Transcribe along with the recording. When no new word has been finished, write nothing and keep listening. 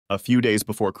A few days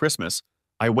before Christmas,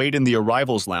 I wait in the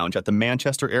arrivals lounge at the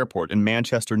Manchester Airport in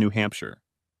Manchester, New Hampshire.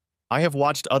 I have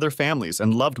watched other families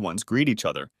and loved ones greet each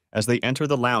other as they enter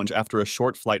the lounge after a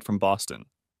short flight from Boston.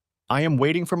 I am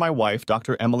waiting for my wife,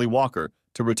 Dr. Emily Walker,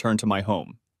 to return to my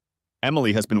home.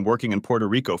 Emily has been working in Puerto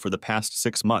Rico for the past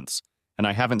 6 months, and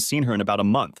I haven't seen her in about a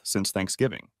month since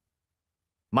Thanksgiving.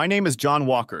 My name is John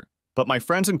Walker, but my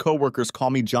friends and coworkers call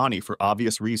me Johnny for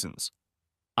obvious reasons.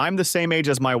 I'm the same age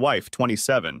as my wife,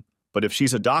 27, but if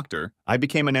she's a doctor, I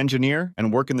became an engineer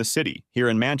and work in the city, here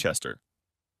in Manchester.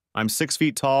 I'm 6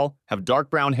 feet tall, have dark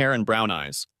brown hair and brown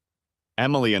eyes.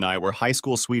 Emily and I were high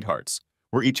school sweethearts.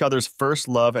 We're each other's first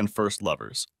love and first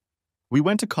lovers. We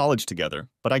went to college together,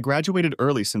 but I graduated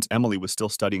early since Emily was still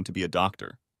studying to be a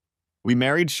doctor. We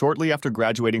married shortly after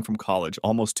graduating from college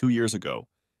almost 2 years ago,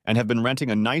 and have been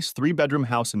renting a nice 3-bedroom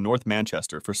house in North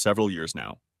Manchester for several years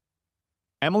now.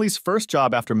 Emily's first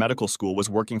job after medical school was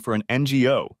working for an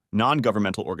NGO,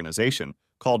 non-governmental organization,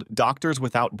 called Doctors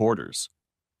Without Borders.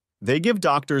 They give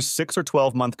doctors 6 or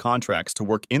 12-month contracts to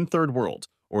work in third world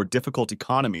or difficult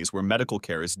economies where medical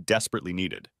care is desperately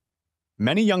needed.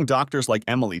 Many young doctors like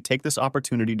Emily take this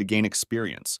opportunity to gain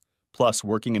experience, plus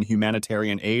working in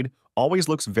humanitarian aid always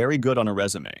looks very good on a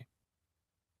resume.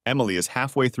 Emily is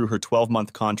halfway through her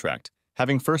 12-month contract,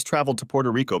 having first traveled to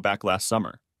Puerto Rico back last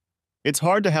summer. It's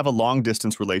hard to have a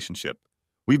long-distance relationship.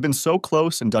 We've been so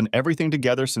close and done everything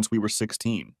together since we were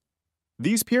 16.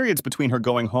 These periods between her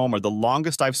going home are the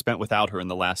longest I've spent without her in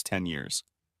the last 10 years.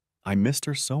 I missed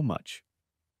her so much.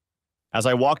 As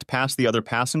I walked past the other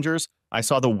passengers, I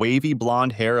saw the wavy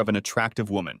blonde hair of an attractive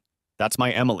woman. That's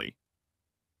my Emily.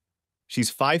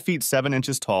 She's 5 feet 7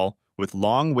 inches tall, with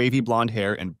long wavy blonde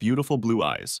hair and beautiful blue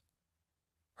eyes.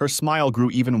 Her smile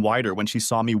grew even wider when she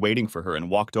saw me waiting for her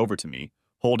and walked over to me,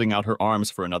 holding out her arms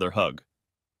for another hug.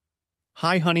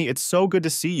 "Hi, honey, it's so good to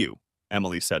see you,"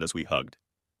 Emily said as we hugged.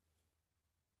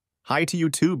 "Hi to you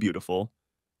too, beautiful.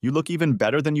 You look even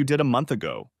better than you did a month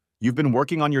ago. You've been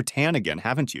working on your tan again,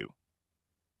 haven't you?"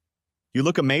 "You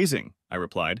look amazing," I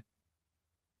replied.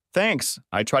 "Thanks.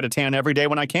 I try to tan every day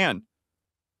when I can."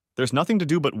 "There's nothing to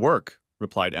do but work,"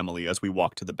 replied Emily as we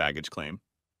walked to the baggage claim.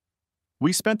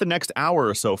 We spent the next hour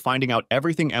or so finding out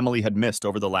everything Emily had missed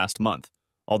over the last month,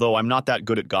 although I'm not that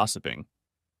good at gossiping.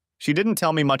 She didn't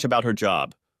tell me much about her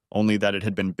job, only that it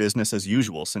had been business as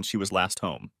usual since she was last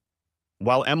home.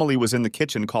 While Emily was in the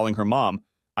kitchen calling her mom,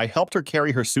 I helped her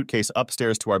carry her suitcase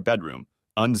upstairs to our bedroom,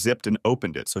 unzipped and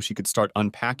opened it so she could start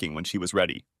unpacking when she was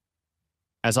ready.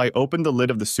 As I opened the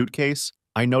lid of the suitcase,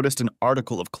 I noticed an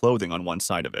article of clothing on one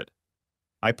side of it.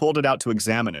 I pulled it out to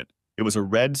examine it. It was a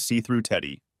red see-through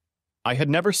teddy. I had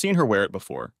never seen her wear it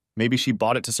before. Maybe she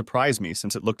bought it to surprise me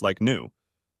since it looked like new,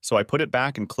 so I put it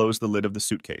back and closed the lid of the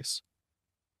suitcase.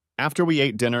 After we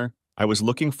ate dinner, I was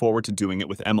looking forward to doing it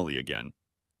with Emily again.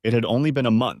 It had only been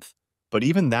a month, but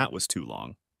even that was too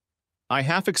long. I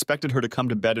half expected her to come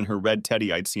to bed in her red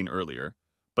teddy I'd seen earlier,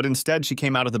 but instead she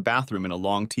came out of the bathroom in a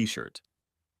long t-shirt.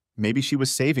 Maybe she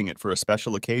was saving it for a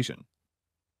special occasion.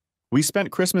 We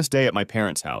spent Christmas Day at my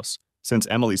parents' house, since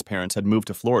Emily's parents had moved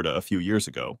to Florida a few years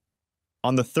ago.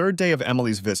 On the third day of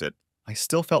Emily's visit, I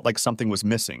still felt like something was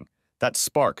missing, that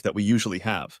spark that we usually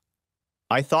have.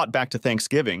 I thought back to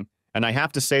Thanksgiving, and I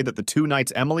have to say that the 2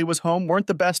 nights Emily was home weren't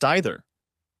the best either.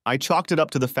 I chalked it up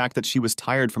to the fact that she was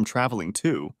tired from traveling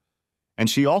too, and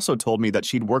she also told me that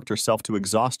she'd worked herself to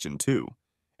exhaustion too,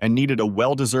 and needed a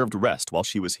well-deserved rest while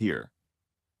she was here.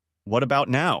 What about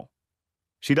now?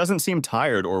 She doesn't seem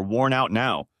tired or worn out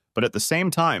now, but at the same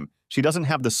time, she doesn't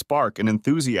have the spark and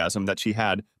enthusiasm that she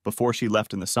had before she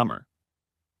left in the summer.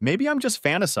 Maybe I'm just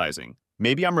fantasizing.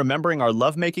 Maybe I'm remembering our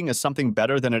lovemaking as something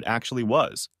better than it actually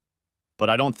was. But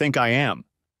I don't think I am.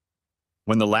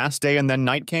 When the last day and then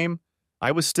night came,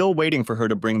 I was still waiting for her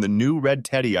to bring the new red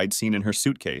teddy I'd seen in her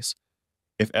suitcase.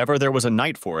 If ever there was a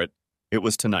night for it, it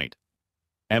was tonight.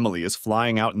 Emily is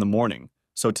flying out in the morning,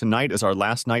 so tonight is our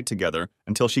last night together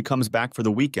until she comes back for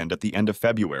the weekend at the end of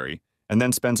February and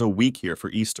then spends a week here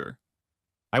for Easter.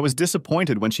 I was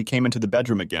disappointed when she came into the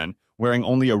bedroom again, wearing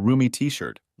only a roomy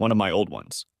t-shirt, one of my old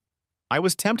ones. I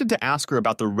was tempted to ask her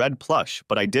about the red plush,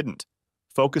 but I didn't,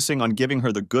 focusing on giving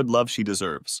her the good love she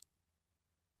deserves.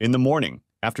 In the morning,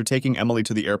 after taking Emily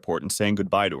to the airport and saying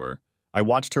goodbye to her, I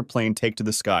watched her plane take to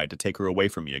the sky to take her away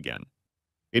from me again.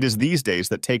 It is these days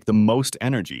that take the most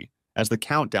energy as the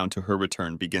countdown to her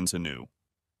return begins anew.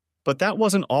 But that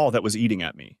wasn't all that was eating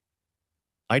at me.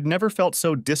 I'd never felt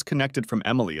so disconnected from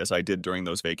Emily as I did during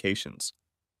those vacations.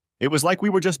 It was like we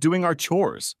were just doing our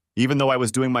chores, even though I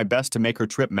was doing my best to make her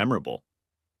trip memorable.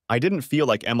 I didn't feel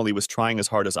like Emily was trying as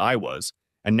hard as I was,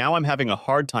 and now I'm having a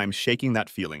hard time shaking that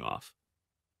feeling off.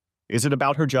 Is it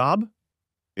about her job?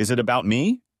 Is it about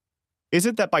me? Is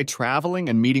it that by traveling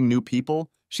and meeting new people,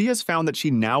 she has found that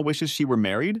she now wishes she were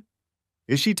married?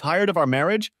 Is she tired of our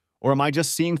marriage, or am I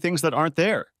just seeing things that aren't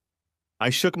there? I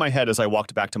shook my head as I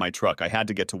walked back to my truck. I had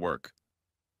to get to work.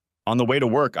 On the way to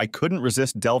work, I couldn't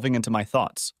resist delving into my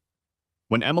thoughts.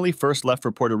 When Emily first left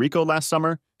for Puerto Rico last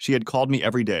summer, she had called me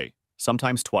every day,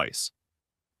 sometimes twice.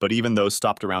 But even those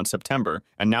stopped around September,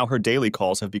 and now her daily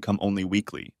calls have become only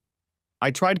weekly. I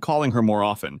tried calling her more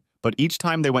often, but each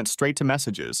time they went straight to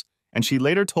messages, and she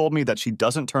later told me that she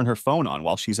doesn't turn her phone on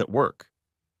while she's at work.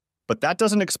 But that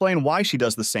doesn't explain why she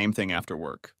does the same thing after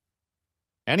work.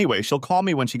 Anyway, she'll call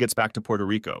me when she gets back to Puerto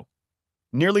Rico.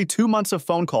 Nearly 2 months of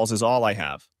phone calls is all I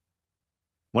have.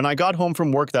 When I got home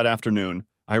from work that afternoon,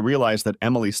 I realized that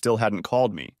Emily still hadn't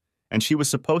called me, and she was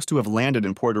supposed to have landed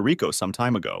in Puerto Rico some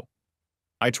time ago.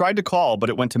 I tried to call, but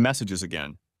it went to messages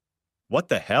again. What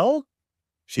the hell?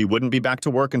 She wouldn't be back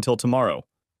to work until tomorrow.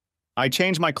 I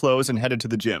changed my clothes and headed to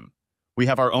the gym. We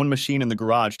have our own machine in the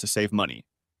garage to save money.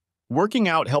 Working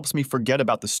out helps me forget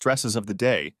about the stresses of the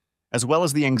day, as well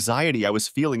as the anxiety I was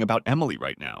feeling about Emily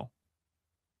right now.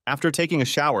 After taking a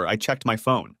shower, I checked my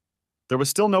phone. There was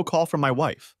still no call from my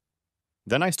wife.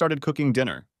 Then I started cooking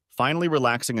dinner, finally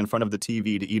relaxing in front of the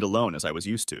TV to eat alone as I was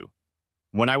used to.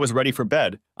 When I was ready for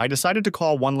bed, I decided to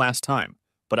call one last time,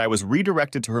 but I was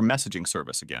redirected to her messaging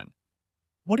service again.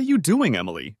 What are you doing,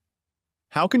 Emily?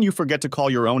 How can you forget to call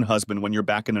your own husband when you're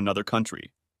back in another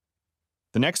country?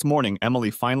 The next morning, Emily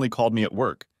finally called me at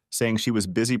work, saying she was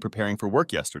busy preparing for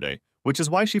work yesterday, which is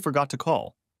why she forgot to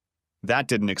call. That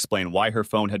didn't explain why her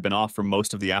phone had been off for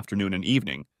most of the afternoon and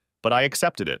evening, but I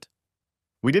accepted it.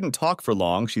 We didn't talk for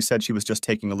long. She said she was just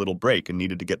taking a little break and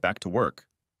needed to get back to work.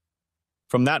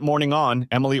 From that morning on,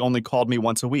 Emily only called me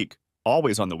once a week,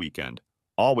 always on the weekend,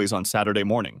 always on Saturday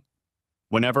morning.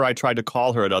 Whenever I tried to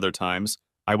call her at other times,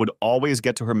 I would always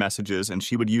get to her messages and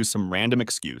she would use some random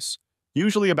excuse,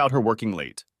 usually about her working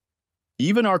late.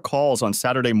 Even our calls on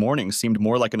Saturday mornings seemed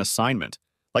more like an assignment,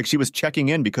 like she was checking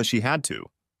in because she had to.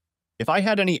 If I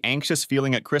had any anxious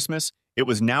feeling at Christmas, it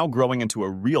was now growing into a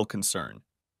real concern.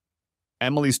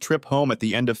 Emily's trip home at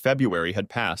the end of February had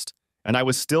passed, and I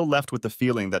was still left with the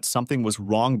feeling that something was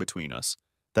wrong between us,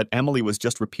 that Emily was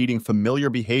just repeating familiar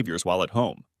behaviors while at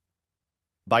home.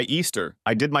 By Easter,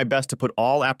 I did my best to put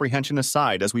all apprehension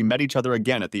aside as we met each other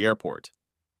again at the airport.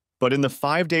 But in the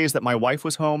 5 days that my wife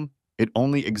was home, it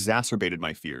only exacerbated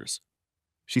my fears.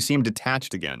 She seemed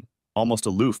detached again, almost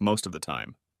aloof most of the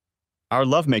time. Our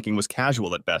lovemaking was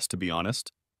casual at best, to be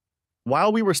honest.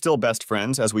 While we were still best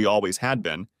friends, as we always had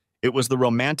been, it was the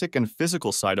romantic and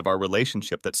physical side of our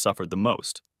relationship that suffered the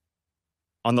most.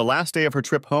 On the last day of her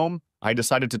trip home, I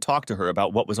decided to talk to her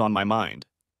about what was on my mind.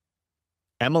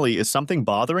 Emily, is something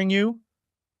bothering you?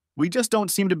 We just don't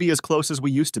seem to be as close as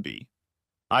we used to be.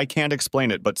 I can't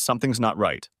explain it, but something's not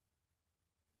right.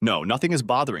 No, nothing is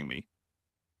bothering me.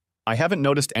 I haven't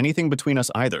noticed anything between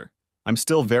us either. I'm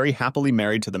still very happily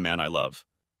married to the man I love.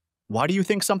 Why do you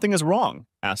think something is wrong?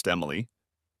 Asked Emily.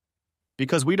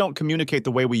 Because we don't communicate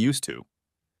the way we used to.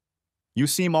 You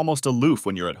seem almost aloof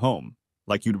when you're at home,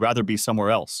 like you'd rather be somewhere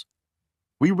else.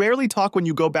 We rarely talk when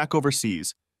you go back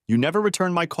overseas. You never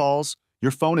return my calls.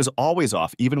 Your phone is always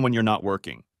off, even when you're not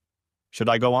working. Should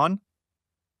I go on?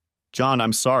 John,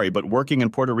 I'm sorry, but working in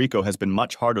Puerto Rico has been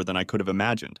much harder than I could have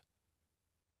imagined.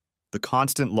 The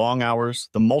constant long hours,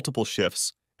 the multiple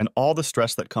shifts, and all the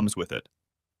stress that comes with it.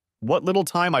 What little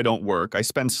time I don't work, I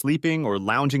spend sleeping or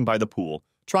lounging by the pool,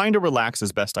 trying to relax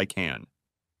as best I can.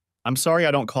 I'm sorry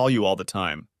I don't call you all the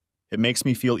time. It makes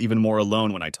me feel even more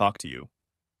alone when I talk to you.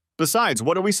 Besides,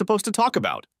 what are we supposed to talk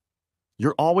about?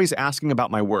 You're always asking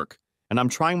about my work, and I'm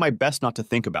trying my best not to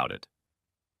think about it.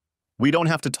 We don't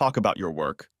have to talk about your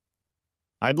work.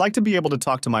 I'd like to be able to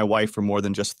talk to my wife for more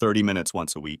than just 30 minutes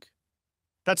once a week.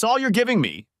 That's all you're giving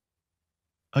me.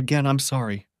 Again, I'm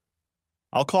sorry.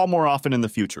 I'll call more often in the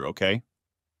future, okay?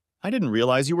 I didn't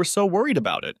realize you were so worried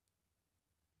about it.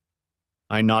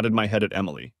 I nodded my head at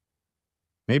Emily.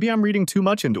 Maybe I'm reading too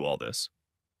much into all this.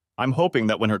 I'm hoping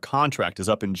that when her contract is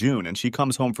up in June and she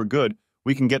comes home for good,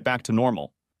 we can get back to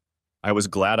normal. I was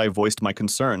glad I voiced my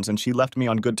concerns and she left me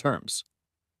on good terms.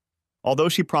 Although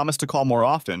she promised to call more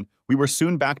often, we were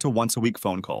soon back to once-a-week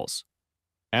phone calls.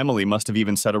 Emily must have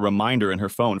even set a reminder in her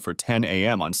phone for 10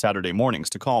 a.m. on Saturday mornings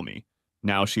to call me.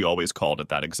 Now she always called at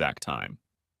that exact time.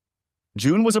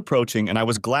 June was approaching, and I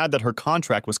was glad that her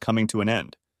contract was coming to an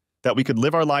end, that we could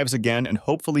live our lives again and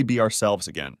hopefully be ourselves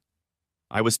again.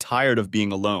 I was tired of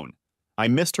being alone. I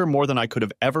missed her more than I could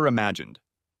have ever imagined.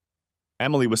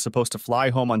 Emily was supposed to fly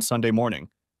home on Sunday morning.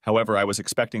 However, I was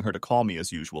expecting her to call me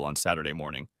as usual on Saturday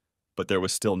morning, but there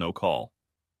was still no call.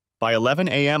 By 11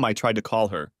 a.m., I tried to call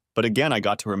her, but again I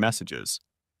got to her messages.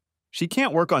 She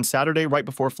can't work on Saturday right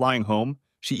before flying home.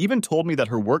 She even told me that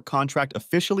her work contract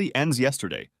officially ends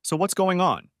yesterday, so what's going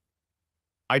on?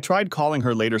 I tried calling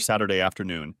her later Saturday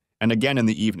afternoon, and again in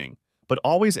the evening, but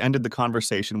always ended the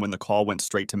conversation when the call went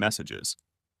straight to messages.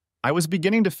 I was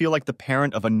beginning to feel like the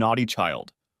parent of a naughty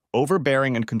child,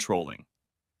 overbearing and controlling.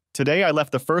 Today I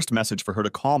left the first message for her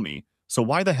to call me, so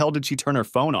why the hell did she turn her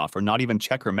phone off or not even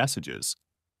check her messages?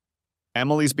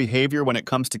 Emily's behavior when it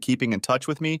comes to keeping in touch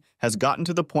with me has gotten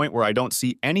to the point where I don't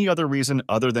see any other reason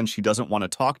other than she doesn't want to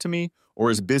talk to me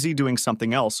or is busy doing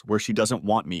something else where she doesn't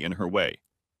want me in her way.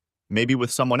 Maybe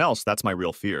with someone else, that's my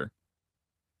real fear.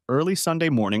 Early Sunday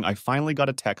morning, I finally got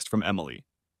a text from Emily.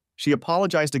 She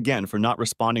apologized again for not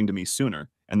responding to me sooner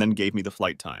and then gave me the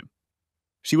flight time.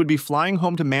 She would be flying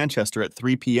home to Manchester at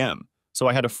 3 p.m., so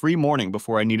I had a free morning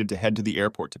before I needed to head to the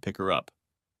airport to pick her up.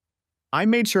 I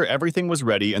made sure everything was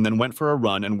ready and then went for a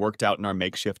run and worked out in our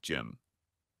makeshift gym.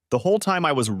 The whole time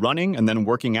I was running and then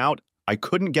working out, I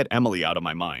couldn't get Emily out of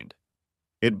my mind.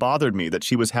 It bothered me that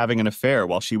she was having an affair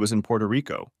while she was in Puerto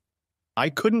Rico. I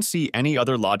couldn't see any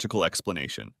other logical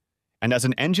explanation, and as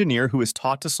an engineer who is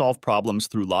taught to solve problems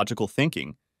through logical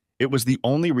thinking, it was the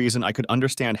only reason I could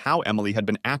understand how Emily had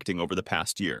been acting over the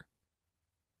past year.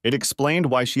 It explained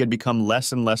why she had become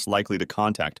less and less likely to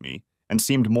contact me and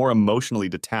seemed more emotionally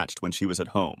detached when she was at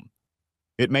home.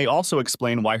 It may also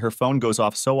explain why her phone goes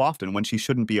off so often when she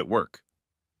shouldn't be at work.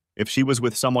 If she was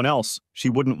with someone else, she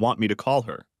wouldn't want me to call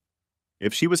her.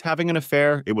 If she was having an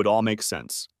affair, it would all make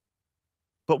sense.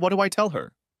 But what do I tell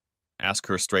her? Ask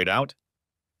her straight out?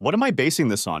 What am I basing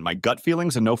this on, my gut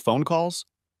feelings and no phone calls?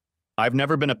 I've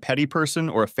never been a petty person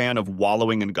or a fan of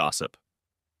wallowing in gossip.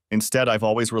 Instead, I've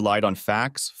always relied on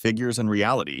facts, figures, and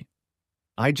reality.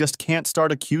 I just can't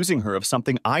start accusing her of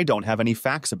something I don't have any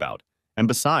facts about. And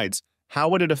besides, how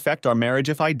would it affect our marriage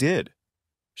if I did?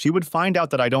 She would find out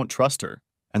that I don't trust her,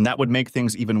 and that would make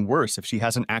things even worse if she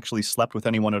hasn't actually slept with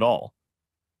anyone at all.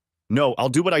 No, I'll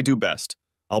do what I do best.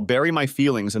 I'll bury my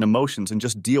feelings and emotions and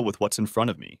just deal with what's in front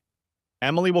of me.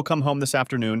 Emily will come home this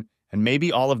afternoon, and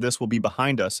maybe all of this will be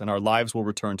behind us and our lives will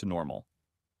return to normal.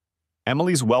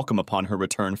 Emily's welcome upon her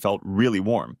return felt really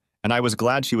warm, and I was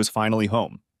glad she was finally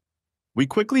home. We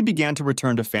quickly began to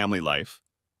return to family life,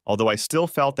 although I still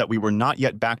felt that we were not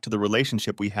yet back to the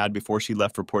relationship we had before she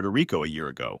left for Puerto Rico a year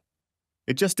ago.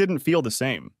 It just didn't feel the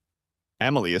same.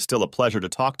 Emily is still a pleasure to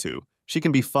talk to. She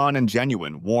can be fun and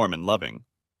genuine, warm and loving.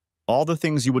 All the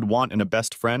things you would want in a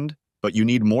best friend, but you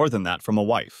need more than that from a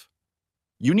wife.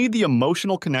 You need the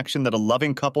emotional connection that a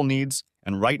loving couple needs,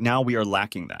 and right now we are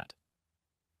lacking that.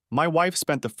 My wife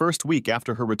spent the first week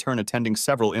after her return attending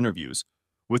several interviews,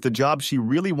 with the job she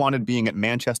really wanted being at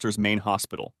Manchester's main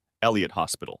hospital, Elliott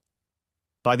Hospital.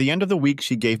 By the end of the week,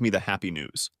 she gave me the happy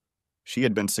news. She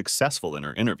had been successful in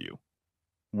her interview.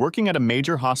 Working at a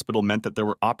major hospital meant that there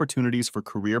were opportunities for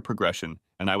career progression,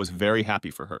 and I was very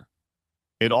happy for her.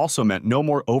 It also meant no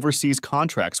more overseas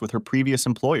contracts with her previous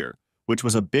employer, which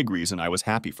was a big reason I was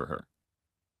happy for her.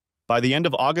 By the end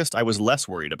of August, I was less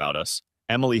worried about us.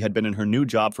 Emily had been in her new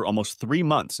job for almost 3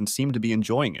 months and seemed to be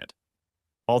enjoying it.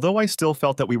 Although I still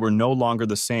felt that we were no longer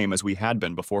the same as we had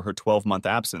been before her 12-month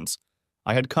absence,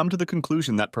 I had come to the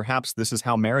conclusion that perhaps this is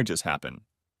how marriages happen.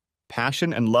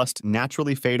 Passion and lust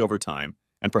naturally fade over time,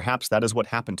 and perhaps that is what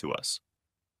happened to us.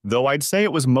 Though I'd say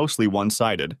it was mostly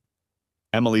one-sided.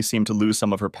 Emily seemed to lose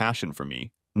some of her passion for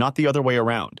me, not the other way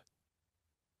around.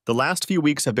 The last few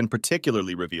weeks have been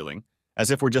particularly revealing,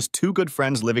 as if we're just two good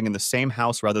friends living in the same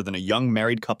house rather than a young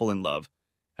married couple in love,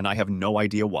 and I have no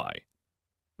idea why.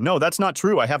 No, that's not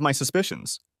true. I have my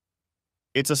suspicions.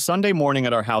 It's a Sunday morning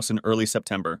at our house in early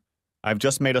September. I've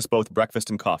just made us both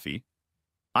breakfast and coffee.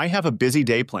 I have a busy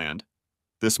day planned.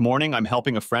 This morning, I'm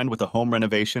helping a friend with a home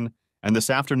renovation, and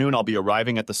this afternoon I'll be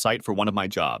arriving at the site for one of my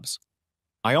jobs.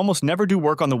 I almost never do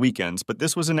work on the weekends, but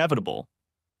this was inevitable.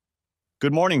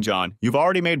 Good morning, John. You've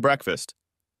already made breakfast.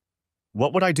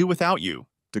 What would I do without you?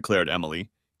 Declared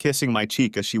Emily, kissing my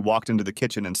cheek as she walked into the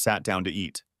kitchen and sat down to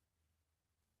eat.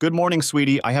 Good morning,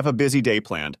 sweetie. I have a busy day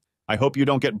planned. I hope you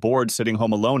don't get bored sitting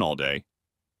home alone all day,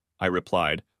 I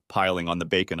replied, piling on the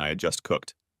bacon I had just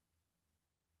cooked.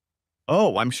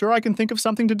 Oh, I'm sure I can think of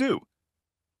something to do.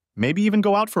 Maybe even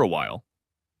go out for a while.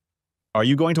 Are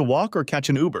you going to walk or catch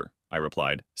an Uber? I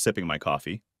replied, sipping my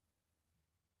coffee.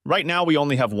 Right now we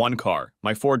only have one car,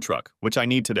 my Ford truck, which I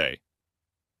need today.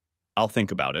 I'll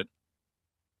think about it.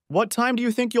 What time do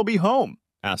you think you'll be home?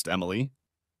 Asked Emily.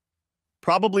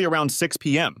 Probably around 6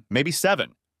 p.m., maybe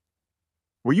 7.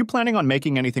 Were you planning on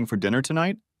making anything for dinner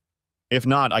tonight? If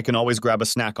not, I can always grab a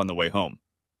snack on the way home,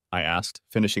 I asked,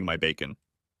 finishing my bacon.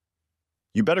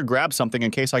 You better grab something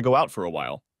in case I go out for a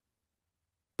while.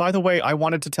 By the way, I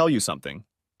wanted to tell you something,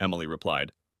 Emily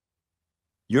replied.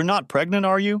 You're not pregnant,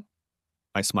 are you?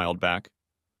 I smiled back.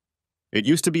 It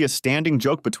used to be a standing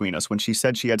joke between us when she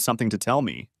said she had something to tell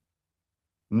me.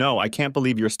 No, I can't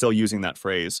believe you're still using that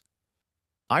phrase.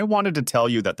 I wanted to tell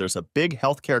you that there's a big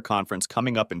healthcare conference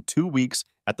coming up in 2 weeks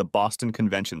at the Boston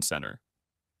Convention Center.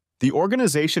 The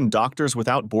organization Doctors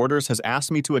Without Borders has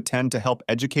asked me to attend to help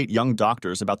educate young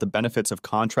doctors about the benefits of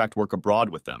contract work abroad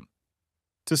with them.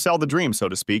 To sell the dream, so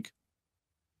to speak.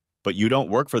 But you don't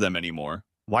work for them anymore.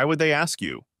 Why would they ask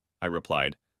you? I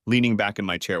replied, leaning back in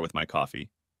my chair with my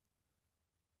coffee.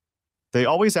 They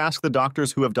always ask the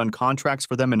doctors who have done contracts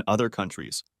for them in other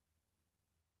countries.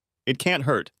 It can't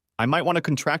hurt. I might want to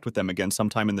contract with them again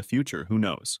sometime in the future, who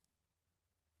knows?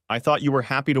 I thought you were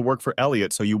happy to work for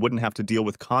Elliot so you wouldn't have to deal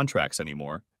with contracts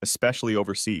anymore, especially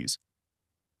overseas.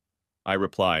 I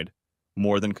replied,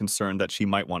 more than concerned that she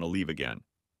might want to leave again.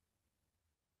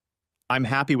 I'm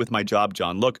happy with my job,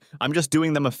 John. Look, I'm just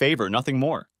doing them a favor, nothing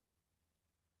more.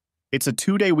 It's a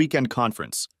 2-day weekend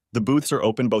conference. The booths are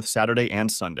open both Saturday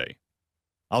and Sunday.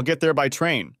 I'll get there by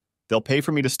train. They'll pay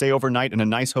for me to stay overnight in a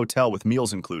nice hotel with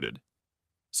meals included.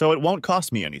 So it won't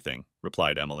cost me anything,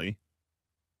 replied Emily.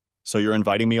 So you're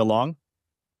inviting me along?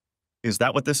 Is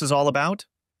that what this is all about?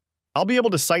 I'll be able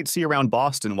to sightsee around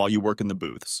Boston while you work in the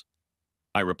booths,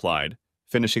 I replied,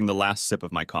 finishing the last sip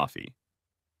of my coffee.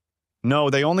 No,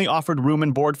 they only offered room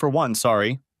and board for one,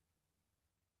 sorry.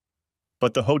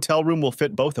 But the hotel room will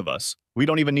fit both of us. We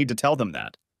don't even need to tell them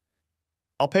that.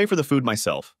 I'll pay for the food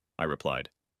myself, I replied.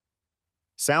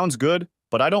 Sounds good,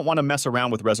 but I don't want to mess around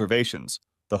with reservations.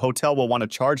 The hotel will want to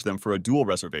charge them for a dual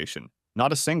reservation,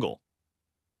 not a single.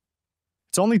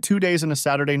 It's only 2 days and a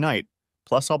Saturday night,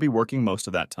 plus I'll be working most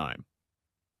of that time.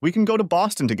 We can go to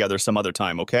Boston together some other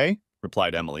time, okay?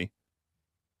 Replied Emily.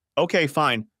 Okay,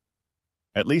 fine.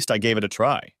 At least I gave it a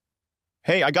try.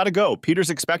 Hey, I gotta go. Peter's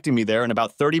expecting me there in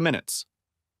about 30 minutes.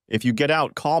 If you get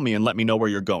out, call me and let me know where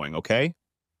you're going, okay?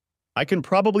 I can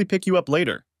probably pick you up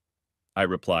later, I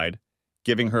replied,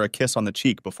 giving her a kiss on the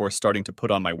cheek before starting to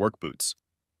put on my work boots.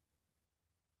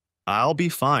 I'll be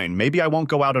fine. Maybe I won't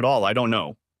go out at all, I don't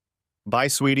know. Bye,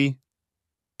 sweetie,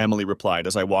 Emily replied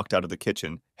as I walked out of the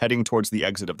kitchen, heading towards the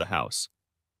exit of the house.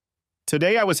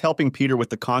 Today I was helping Peter with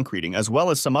the concreting as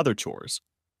well as some other chores.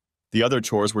 The other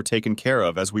chores were taken care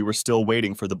of as we were still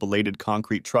waiting for the belated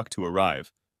concrete truck to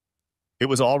arrive. It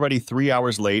was already 3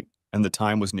 hours late, and the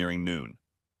time was nearing noon.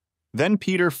 Then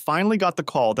Peter finally got the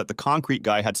call that the concrete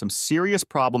guy had some serious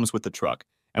problems with the truck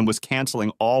and was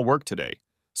canceling all work today,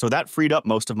 so that freed up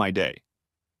most of my day.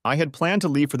 I had planned to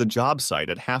leave for the job site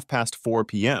at 4:30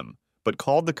 p.m., but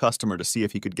called the customer to see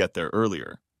if he could get there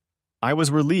earlier. I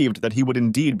was relieved that he would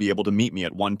indeed be able to meet me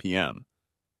at 1 p.m.,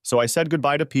 so I said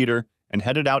goodbye to Peter and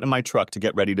headed out in my truck to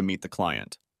get ready to meet the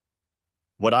client.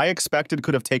 What I expected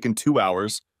could have taken 2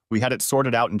 hours, we had it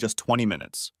sorted out in just 20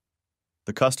 minutes.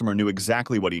 The customer knew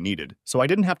exactly what he needed, so I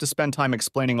didn't have to spend time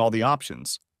explaining all the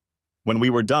options. When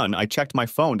we were done, I checked my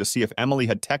phone to see if Emily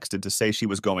had texted to say she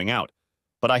was going out,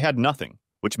 but I had nothing,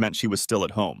 which meant she was still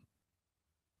at home.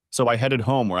 So I headed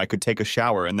home where I could take a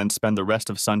shower and then spend the rest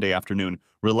of Sunday afternoon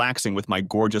relaxing with my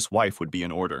gorgeous wife would be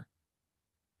in order.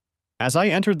 As I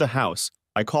entered the house,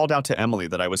 I called out to Emily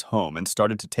that I was home and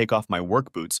started to take off my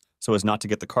work boots so as not to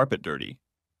get the carpet dirty.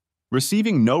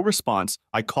 Receiving no response,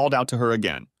 I called out to her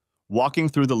again, walking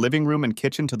through the living room and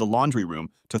kitchen to the laundry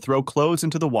room to throw clothes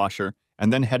into the washer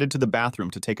and then headed to the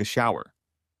bathroom to take a shower.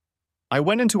 I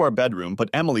went into our bedroom, but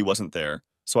Emily wasn't there,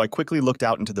 so I quickly looked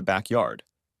out into the backyard.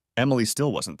 Emily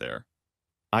still wasn't there.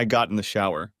 I got in the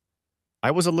shower.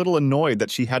 I was a little annoyed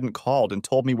that she hadn't called and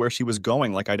told me where she was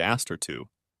going like I'd asked her to.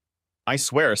 I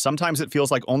swear, sometimes it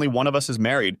feels like only one of us is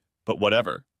married, but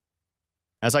whatever.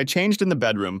 As I changed in the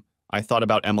bedroom, I thought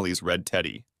about Emily's red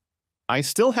teddy. I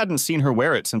still hadn't seen her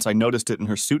wear it since I noticed it in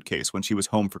her suitcase when she was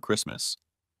home for Christmas.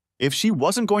 If she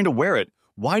wasn't going to wear it,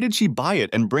 why did she buy it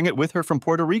and bring it with her from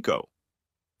Puerto Rico?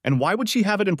 And why would she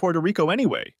have it in Puerto Rico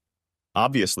anyway?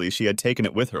 Obviously, she had taken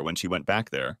it with her when she went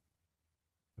back there.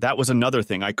 That was another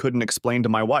thing I couldn't explain to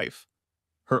my wife.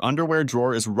 Her underwear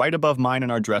drawer is right above mine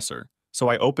in our dresser, so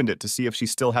I opened it to see if she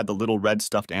still had the little red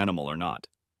stuffed animal or not.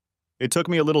 It took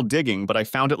me a little digging, but I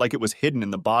found it like it was hidden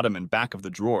in the bottom and back of the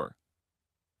drawer.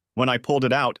 When I pulled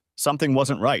it out, something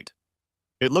wasn't right.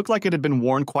 It looked like it had been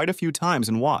worn quite a few times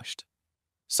and washed.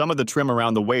 Some of the trim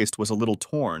around the waist was a little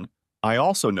torn. I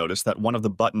also noticed that one of the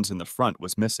buttons in the front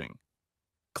was missing.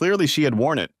 Clearly she had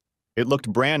worn it. It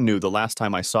looked brand new the last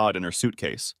time I saw it in her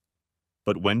suitcase.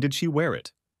 But when did she wear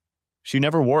it? She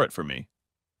never wore it for me.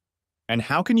 And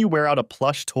how can you wear out a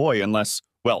plush toy unless,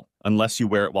 well, unless you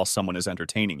wear it while someone is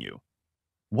entertaining you.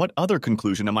 What other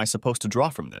conclusion am I supposed to draw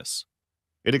from this?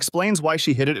 It explains why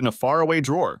she hid it in a faraway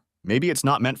drawer. Maybe it's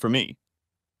not meant for me.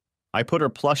 I put her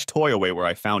plush toy away where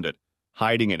I found it,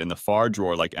 hiding it in the far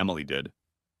drawer like Emily did.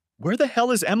 Where the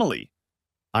hell is Emily?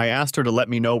 I asked her to let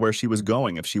me know where she was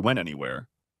going if she went anywhere.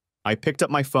 I picked up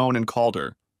my phone and called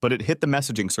her, but it hit the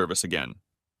messaging service again.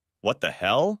 What the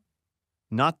hell?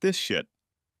 Not this shit.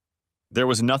 There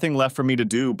was nothing left for me to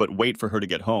do but wait for her to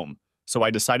get home, so I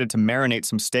decided to marinate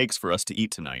some steaks for us to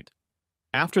eat tonight.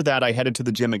 After that, I headed to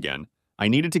the gym again. I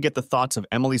needed to get the thoughts of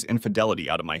Emily's infidelity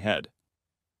out of my head.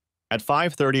 At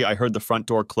 5:30, I heard the front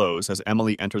door close as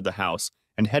Emily entered the house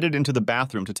and headed into the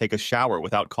bathroom to take a shower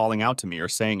without calling out to me or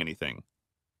saying anything.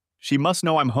 She must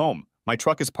know I'm home. My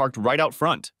truck is parked right out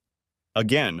front.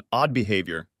 Again, odd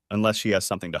behavior, unless she has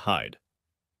something to hide.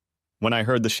 When I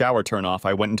heard the shower turn off,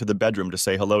 I went into the bedroom to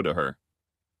say hello to her.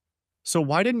 So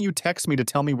why didn't you text me to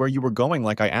tell me where you were going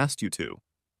like I asked you to?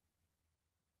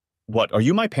 What, are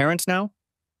you my parents now?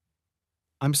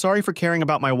 I'm sorry for caring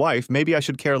about my wife. Maybe I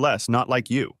should care less, not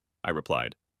like you, I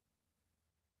replied.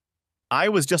 I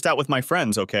was just out with my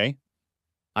friends, okay?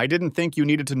 I didn't think you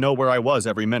needed to know where I was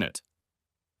every minute.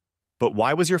 But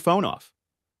why was your phone off?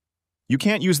 You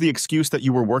can't use the excuse that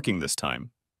you were working this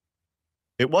time.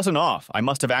 It wasn't off. I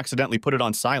must have accidentally put it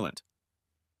on silent.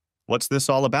 What's this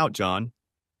all about, John?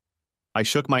 I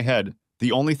shook my head.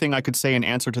 The only thing I could say in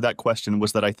answer to that question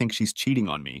was that I think she's cheating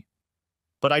on me.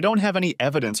 But I don't have any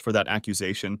evidence for that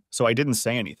accusation, so I didn't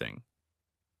say anything.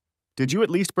 Did you at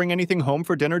least bring anything home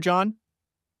for dinner, John?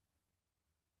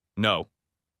 No.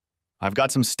 I've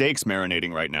got some steaks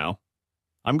marinating right now.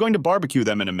 I'm going to barbecue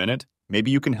them in a minute.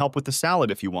 Maybe you can help with the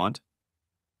salad if you want.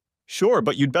 Sure,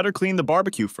 but you'd better clean the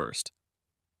barbecue first.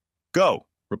 Go,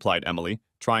 replied Emily,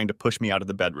 trying to push me out of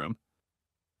the bedroom.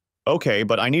 Okay,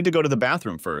 but I need to go to the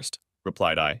bathroom first,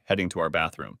 replied I, heading to our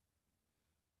bathroom.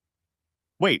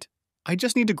 Wait, I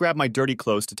just need to grab my dirty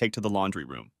clothes to take to the laundry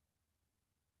room.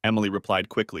 Emily replied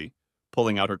quickly,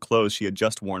 pulling out her clothes she had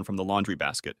just worn from the laundry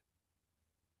basket.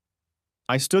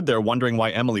 I stood there wondering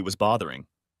why Emily was bothering.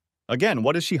 Again,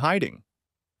 what is she hiding?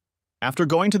 After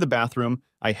going to the bathroom,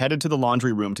 I headed to the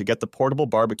laundry room to get the portable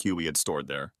barbecue we had stored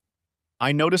there.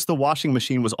 I noticed the washing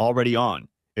machine was already on.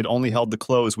 It only held the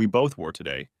clothes we both wore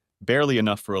today, barely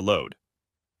enough for a load.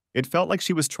 It felt like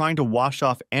she was trying to wash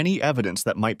off any evidence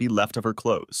that might be left of her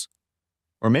clothes.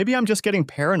 Or maybe I'm just getting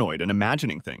paranoid and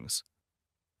imagining things.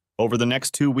 Over the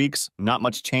next 2 weeks, not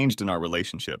much changed in our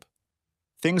relationship.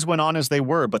 Things went on as they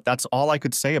were, but that's all I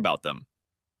could say about them.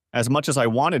 As much as I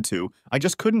wanted to, I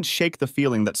just couldn't shake the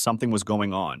feeling that something was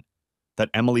going on, that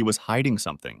Emily was hiding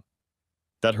something,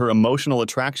 that her emotional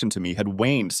attraction to me had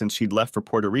waned since she'd left for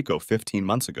Puerto Rico 15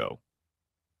 months ago.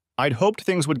 I'd hoped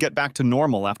things would get back to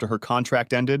normal after her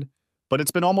contract ended, but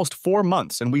it's been almost 4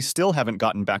 months and we still haven't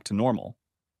gotten back to normal.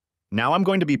 Now I'm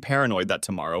going to be paranoid that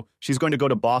tomorrow she's going to go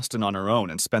to Boston on her own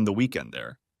and spend the weekend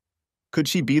there. Could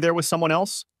she be there with someone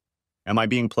else? Am I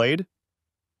being played?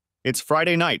 It's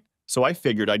Friday night, so I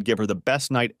figured I'd give her the best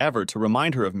night ever to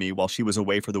remind her of me while she was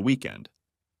away for the weekend.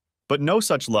 But no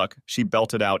such luck, she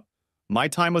belted out, "My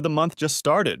time of the month just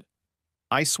started.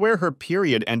 I swear her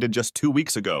period ended just 2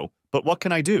 weeks ago, but what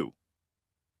can I do?"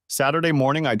 Saturday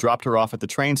morning, I dropped her off at the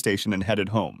train station and headed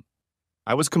home.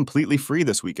 I was completely free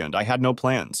this weekend. I had no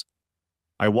plans.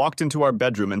 I walked into our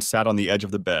bedroom and sat on the edge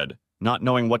of the bed, not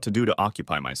knowing what to do to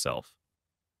occupy myself.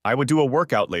 I would do a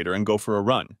workout later and go for a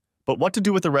run, but what to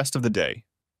do with the rest of the day?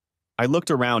 I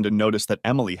looked around and noticed that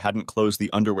Emily hadn't closed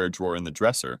the underwear drawer in the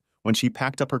dresser when she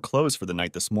packed up her clothes for the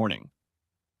night this morning.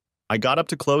 I got up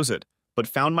to close it, but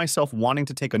found myself wanting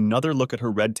to take another look at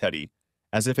her red teddy,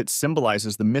 as if it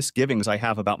symbolizes the misgivings I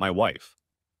have about my wife.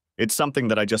 It's something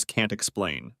that I just can't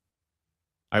explain.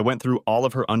 I went through all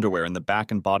of her underwear in the back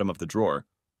and bottom of the drawer,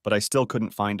 but I still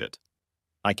couldn't find it.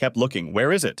 I kept looking.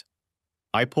 Where is it?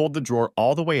 I pulled the drawer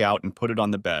all the way out and put it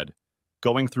on the bed,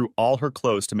 going through all her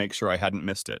clothes to make sure I hadn't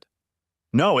missed it.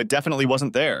 No, it definitely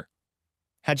wasn't there.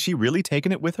 Had she really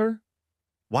taken it with her?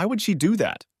 Why would she do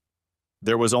that?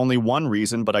 There was only one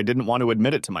reason, but I didn't want to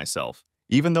admit it to myself,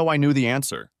 even though I knew the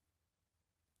answer.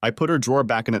 I put her drawer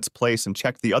back in its place and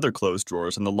checked the other clothes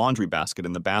drawers and the laundry basket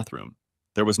in the bathroom.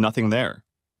 There was nothing there.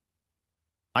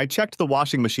 I checked the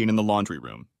washing machine in the laundry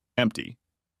room. Empty.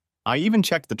 I even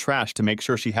checked the trash to make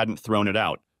sure she hadn't thrown it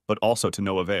out, but also to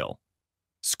no avail.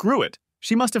 Screw it!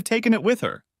 She must have taken it with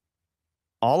her.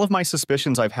 All of my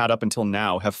suspicions I've had up until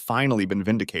now have finally been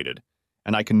vindicated,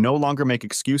 and I can no longer make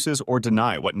excuses or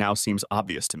deny what now seems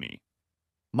obvious to me.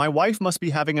 My wife must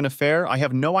be having an affair. I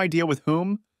have no idea with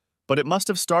whom, but it must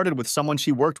have started with someone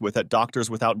she worked with at Doctors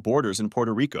Without Borders in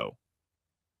Puerto Rico.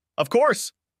 Of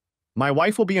course! My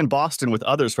wife will be in Boston with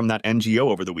others from that NGO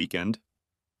over the weekend.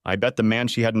 I bet the man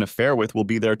she had an affair with will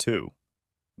be there too.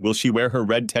 Will she wear her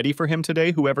red teddy for him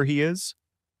today, whoever he is?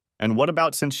 And what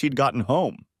about since she'd gotten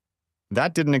home?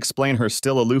 That didn't explain her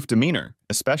still aloof demeanor,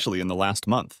 especially in the last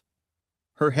month.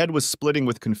 Her head was splitting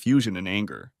with confusion and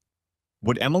anger.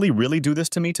 Would Emily really do this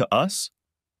to me, to us?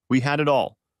 We had it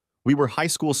all. We were high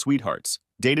school sweethearts,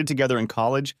 dated together in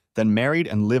college, then married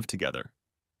and lived together.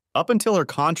 Up until her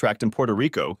contract in Puerto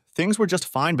Rico, things were just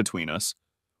fine between us.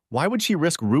 Why would she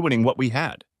risk ruining what we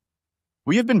had?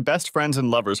 We have been best friends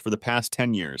and lovers for the past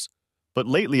 10 years, but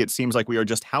lately it seems like we are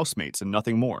just housemates and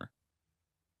nothing more.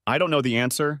 I don't know the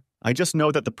answer. I just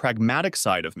know that the pragmatic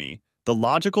side of me, the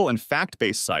logical and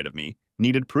fact-based side of me,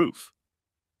 needed proof.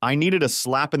 I needed a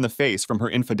slap in the face from her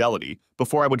infidelity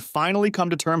before I would finally come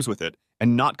to terms with it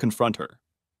and not confront her.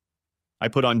 I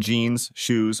put on jeans,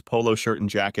 shoes, polo shirt and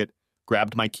jacket,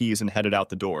 grabbed my keys and headed out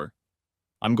the door.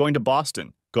 I'm going to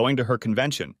Boston, going to her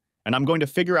convention, and I'm going to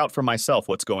figure out for myself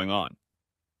what's going on.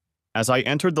 As I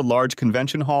entered the large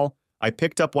convention hall, I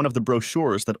picked up one of the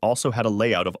brochures that also had a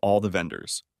layout of all the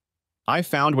vendors. I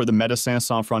found where the Médecins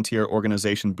Sans Frontières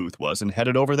organization booth was and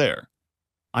headed over there.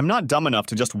 I'm not dumb enough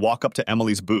to just walk up to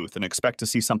Emily's booth and expect to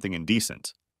see something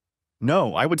indecent.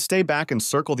 No, I would stay back and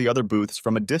circle the other booths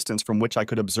from a distance from which I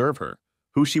could observe her,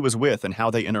 who she was with and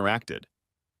how they interacted.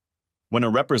 When a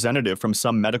representative from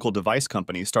some medical device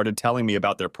company started telling me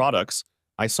about their products,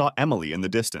 I saw Emily in the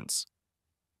distance.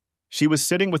 She was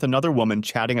sitting with another woman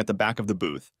chatting at the back of the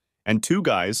booth, and two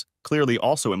guys, clearly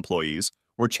also employees,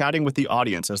 were chatting with the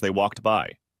audience as they walked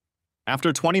by.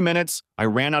 After 20 minutes, I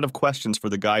ran out of questions for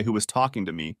the guy who was talking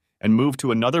to me and moved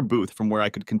to another booth from where I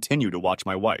could continue to watch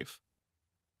my wife.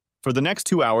 For the next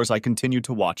 2 hours, I continued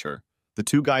to watch her. The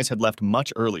two guys had left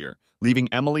much earlier, leaving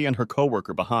Emily and her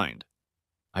coworker behind.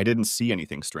 I didn't see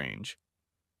anything strange.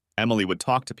 Emily would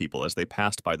talk to people as they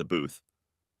passed by the booth.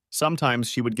 Sometimes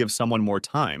she would give someone more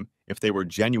time if they were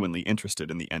genuinely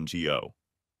interested in the NGO.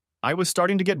 I was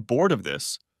starting to get bored of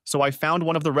this, so I found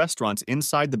one of the restaurants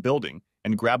inside the building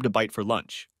and grabbed a bite for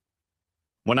lunch.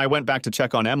 When I went back to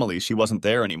check on Emily, she wasn't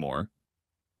there anymore.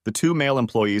 The two male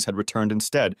employees had returned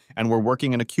instead and were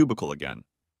working in a cubicle again.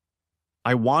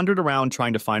 I wandered around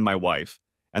trying to find my wife,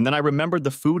 and then I remembered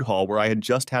the food hall where I had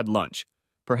just had lunch.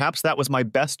 Perhaps that was my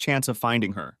best chance of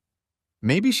finding her.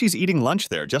 Maybe she's eating lunch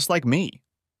there, just like me.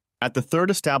 At the third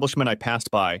establishment I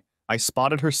passed by, I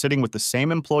spotted her sitting with the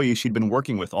same employee she'd been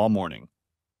working with all morning.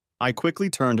 I quickly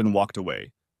turned and walked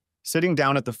away, sitting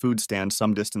down at the food stand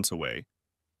some distance away.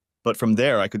 But from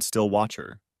there, I could still watch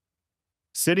her.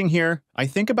 Sitting here, I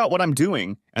think about what I'm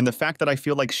doing and the fact that I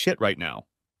feel like shit right now.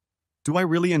 Do I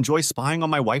really enjoy spying on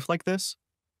my wife like this?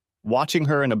 Watching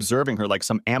her and observing her like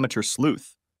some amateur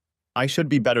sleuth. I should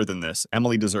be better than this.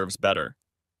 Emily deserves better.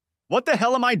 What the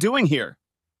hell am I doing here?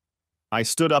 I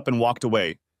stood up and walked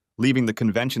away, leaving the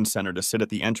convention center to sit at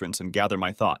the entrance and gather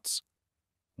my thoughts.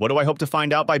 What do I hope to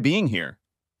find out by being here?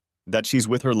 That she's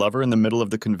with her lover in the middle of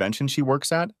the convention she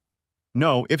works at?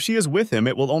 No, if she is with him,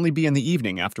 it will only be in the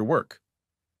evening after work.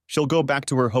 She'll go back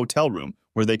to her hotel room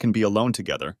where they can be alone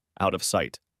together, out of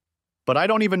sight. But I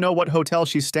don't even know what hotel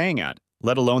she's staying at,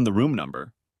 let alone the room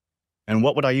number. And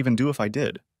what would I even do if I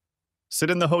did? Sit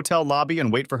in the hotel lobby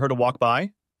and wait for her to walk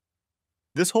by?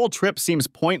 This whole trip seems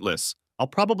pointless. I'll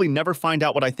probably never find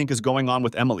out what I think is going on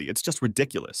with Emily. It's just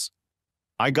ridiculous.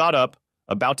 I got up,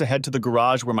 about to head to the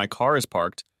garage where my car is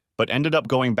parked, but ended up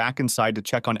going back inside to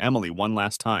check on Emily one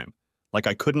last time, like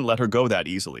I couldn't let her go that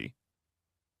easily.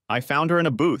 I found her in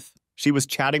a booth. She was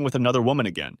chatting with another woman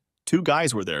again. Two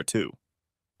guys were there too.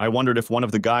 I wondered if one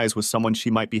of the guys was someone she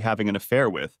might be having an affair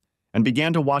with, and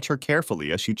began to watch her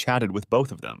carefully as she chatted with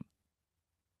both of them.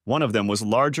 One of them was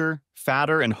larger,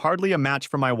 fatter, and hardly a match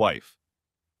for my wife.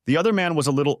 The other man was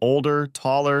a little older,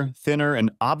 taller, thinner,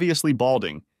 and obviously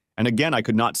balding, and again I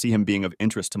could not see him being of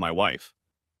interest to my wife.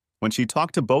 When she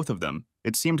talked to both of them,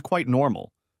 it seemed quite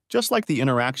normal, just like the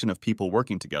interaction of people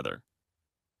working together.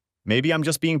 Maybe I'm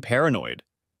just being paranoid.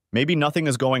 Maybe nothing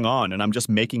is going on and I'm just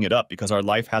making it up because our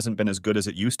life hasn't been as good as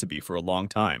it used to be for a long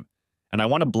time, and I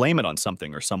want to blame it on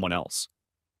something or someone else.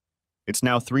 It's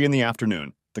now 3 in the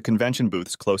afternoon. The convention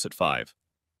booth's close at 5.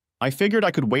 I figured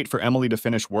I could wait for Emily to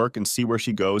finish work and see where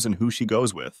she goes and who she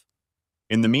goes with.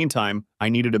 In the meantime, I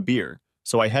needed a beer,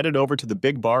 so I headed over to the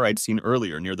big bar I'd seen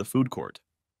earlier near the food court.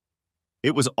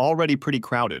 It was already pretty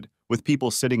crowded, with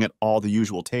people sitting at all the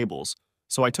usual tables,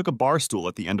 so I took a bar stool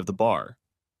at the end of the bar.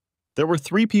 There were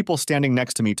 3 people standing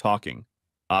next to me talking.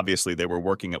 Obviously, they were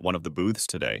working at one of the booths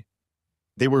today.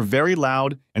 They were very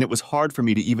loud, and it was hard for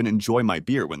me to even enjoy my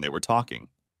beer when they were talking.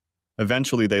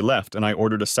 Eventually, they left, and I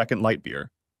ordered a second light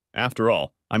beer. After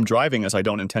all, I'm driving as I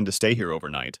don't intend to stay here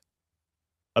overnight.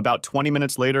 About 20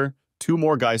 minutes later, two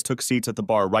more guys took seats at the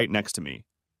bar right next to me.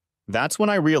 That's when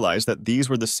I realized that these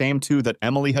were the same two that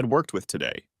Emily had worked with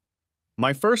today.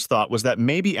 My first thought was that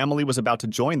maybe Emily was about to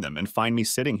join them and find me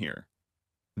sitting here.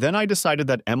 Then I decided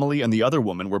that Emily and the other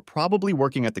woman were probably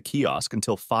working at the kiosk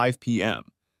until 5 p.m.,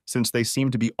 since they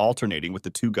seemed to be alternating with the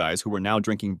two guys who were now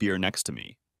drinking beer next to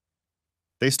me.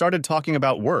 They started talking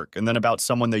about work and then about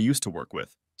someone they used to work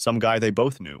with, some guy they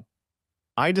both knew.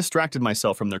 I distracted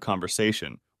myself from their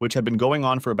conversation, which had been going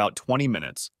on for about 20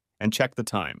 minutes, and checked the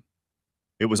time.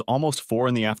 It was almost 4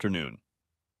 in the afternoon.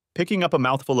 Picking up a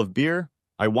mouthful of beer,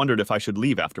 I wondered if I should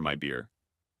leave after my beer.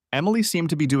 Emily seemed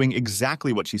to be doing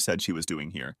exactly what she said she was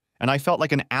doing here, and I felt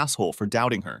like an asshole for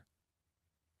doubting her.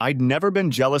 I'd never been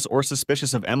jealous or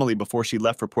suspicious of Emily before she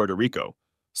left for Puerto Rico,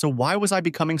 so why was I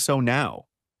becoming so now?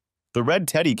 The red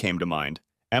teddy came to mind.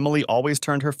 Emily always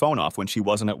turned her phone off when she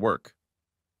wasn't at work.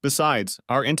 Besides,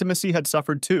 our intimacy had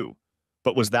suffered too,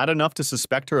 but was that enough to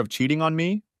suspect her of cheating on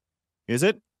me? Is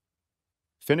it?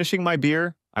 Finishing my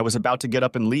beer, I was about to get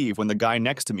up and leave when the guy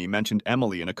next to me mentioned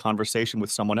Emily in a conversation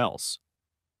with someone else.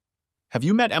 Have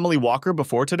you met Emily Walker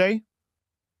before today?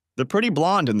 The pretty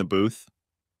blonde in the booth.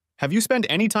 Have you spent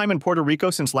any time in Puerto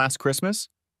Rico since last Christmas?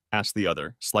 Asked the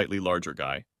other, slightly larger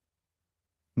guy.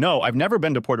 No, I've never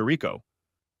been to Puerto Rico.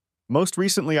 Most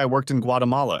recently I worked in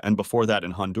Guatemala and before that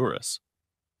in Honduras.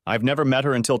 I've never met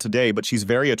her until today, but she's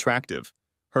very attractive.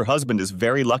 Her husband is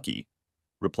very lucky,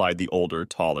 replied the older,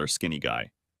 taller, skinny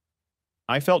guy.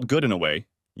 I felt good in a way.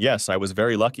 Yes, I was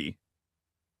very lucky.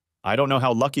 I don't know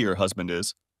how lucky her husband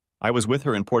is. I was with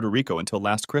her in Puerto Rico until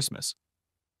last Christmas.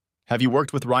 Have you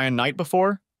worked with Ryan Knight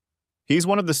before? He's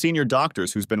one of the senior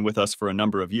doctors who's been with us for a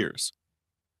number of years.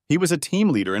 He was a team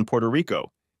leader in Puerto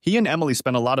Rico. He and Emily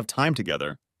spent a lot of time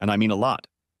together, and I mean a lot.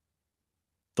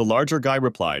 The larger guy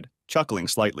replied, chuckling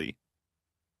slightly.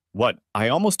 What? I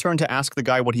almost turned to ask the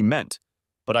guy what he meant,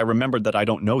 but I remembered that I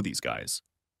don't know these guys.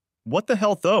 What the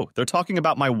hell, though? They're talking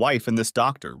about my wife and this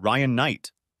doctor, Ryan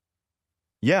Knight.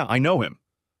 Yeah, I know him.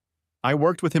 I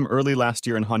worked with him early last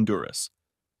year in Honduras.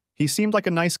 He seemed like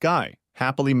a nice guy,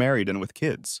 happily married and with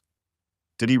kids.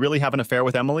 Did he really have an affair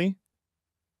with Emily?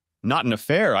 Not an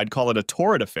affair, I'd call it a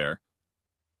torrid affair.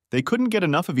 They couldn't get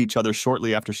enough of each other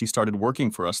shortly after she started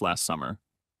working for us last summer.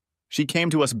 She came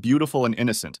to us beautiful and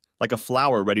innocent, like a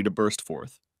flower ready to burst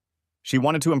forth. She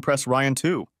wanted to impress Ryan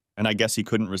too, and I guess he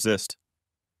couldn't resist.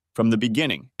 From the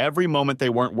beginning, every moment they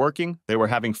weren't working, they were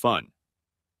having fun.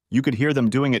 You could hear them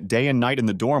doing it day and night in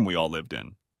the dorm we all lived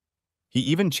in. He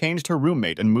even changed her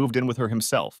roommate and moved in with her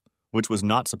himself, which was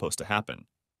not supposed to happen.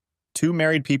 Two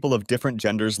married people of different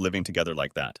genders living together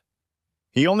like that.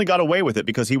 He only got away with it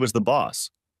because he was the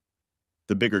boss.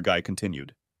 The bigger guy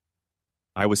continued.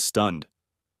 I was stunned.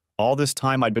 All this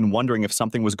time I'd been wondering if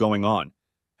something was going on,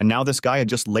 and now this guy had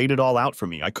just laid it all out for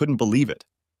me. I couldn't believe it.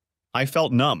 I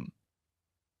felt numb.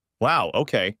 Wow,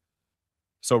 okay.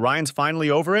 So Ryan's finally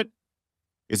over it?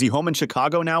 Is he home in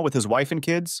Chicago now with his wife and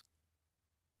kids?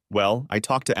 Well, I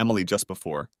talked to Emily just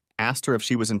before, asked her if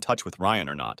she was in touch with Ryan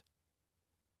or not.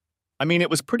 I mean, it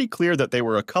was pretty clear that they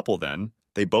were a couple then.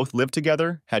 They both lived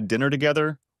together, had dinner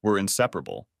together, were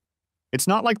inseparable. It's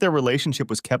not like their relationship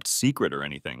was kept secret or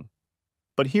anything.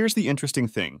 But here's the interesting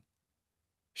thing.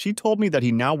 She told me that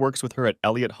he now works with her at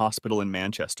Elliott Hospital in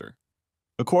Manchester.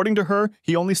 According to her,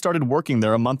 he only started working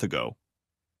there a month ago.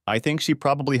 I think she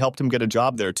probably helped him get a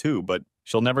job there too, but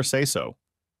she'll never say so.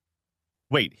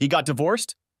 Wait, he got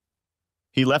divorced?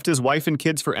 He left his wife and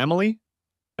kids for Emily?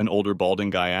 An older balding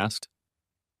guy asked.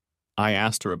 I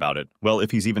asked her about it. Well,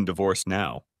 if he's even divorced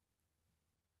now.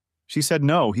 She said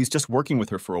no, he's just working with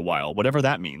her for a while, whatever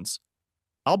that means.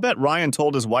 I'll bet Ryan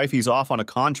told his wife he's off on a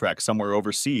contract somewhere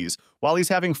overseas while he's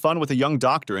having fun with a young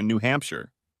doctor in New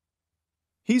Hampshire.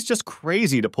 He's just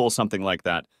crazy to pull something like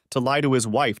that, to lie to his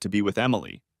wife to be with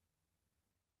Emily.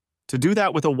 To do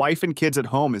that with a wife and kids at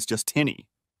home is just tinny.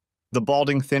 The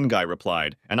balding thin guy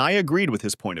replied, and I agreed with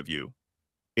his point of view.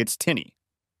 It's tinny.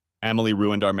 Emily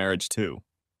ruined our marriage too.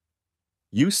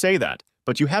 You say that,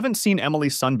 but you haven't seen Emily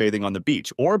sunbathing on the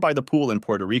beach or by the pool in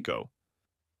Puerto Rico.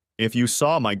 If you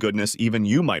saw, my goodness, even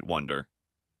you might wonder.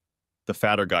 The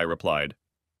fatter guy replied.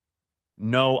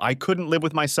 No, I couldn't live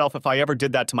with myself if I ever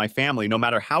did that to my family, no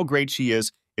matter how great she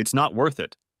is, it's not worth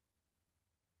it.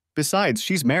 Besides,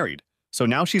 she's married, so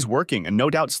now she's working and no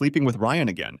doubt sleeping with Ryan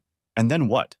again. And then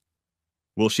what?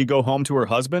 Will she go home to her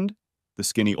husband? The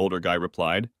skinny older guy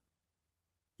replied.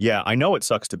 Yeah, I know it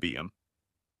sucks to be him.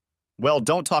 Well,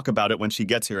 don't talk about it when she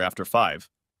gets here after 5.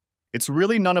 It's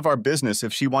really none of our business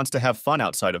if she wants to have fun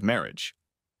outside of marriage.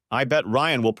 I bet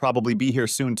Ryan will probably be here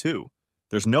soon too.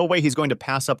 There's no way he's going to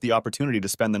pass up the opportunity to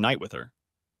spend the night with her.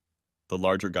 The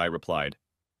larger guy replied,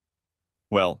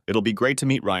 Well, it'll be great to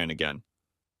meet Ryan again.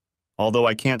 Although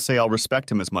I can't say I'll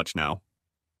respect him as much now.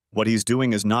 What he's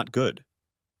doing is not good.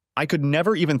 I could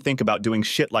never even think about doing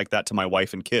shit like that to my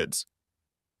wife and kids.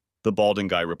 The balding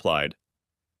guy replied,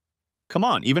 Come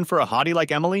on, even for a hottie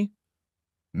like Emily?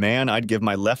 Man, I'd give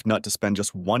my left nut to spend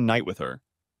just one night with her.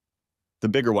 The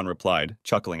bigger one replied,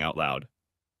 chuckling out loud,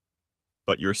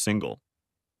 But you're single.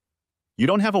 You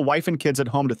don't have a wife and kids at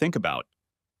home to think about.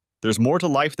 There's more to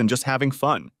life than just having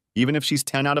fun, even if she's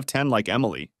 10 out of 10 like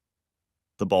Emily.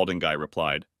 The balding guy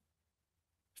replied,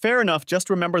 Fair enough, just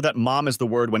remember that mom is the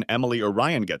word when Emily or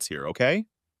Ryan gets here, okay?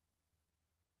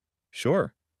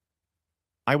 Sure.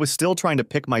 I was still trying to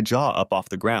pick my jaw up off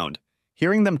the ground.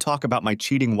 Hearing them talk about my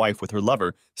cheating wife with her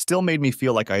lover still made me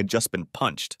feel like I had just been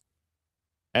punched.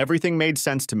 Everything made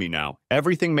sense to me now.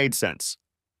 Everything made sense.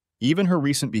 Even her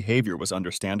recent behavior was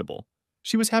understandable.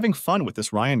 She was having fun with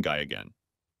this Ryan guy again.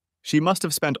 She must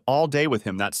have spent all day with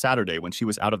him that Saturday when she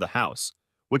was out of the house,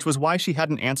 which was why she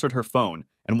hadn't answered her phone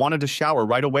and wanted to shower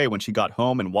right away when she got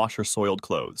home and wash her soiled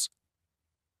clothes.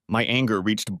 My anger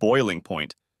reached boiling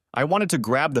point. I wanted to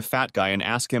grab the fat guy and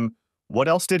ask him, what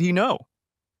else did he know?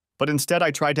 But instead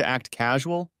I tried to act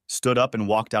casual, stood up and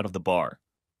walked out of the bar.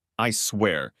 I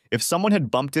swear, if someone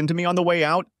had bumped into me on the way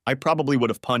out, I probably would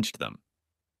have punched them.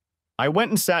 I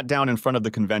went and sat down in front of the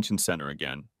convention center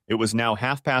again. It was now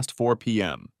 4:30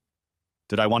 p.m.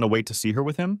 Did I want to wait to see her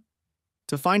with him?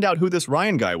 To find out who this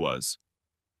Ryan guy was?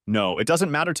 No, it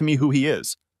doesn't matter to me who he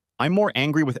is. I'm more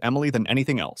angry with Emily than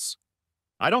anything else.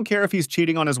 I don't care if he's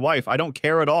cheating on his wife. I don't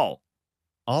care at all.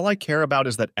 All I care about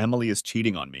is that Emily is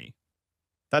cheating on me.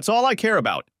 That's all I care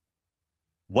about.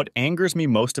 What angers me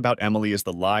most about Emily is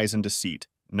the lies and deceit,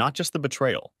 not just the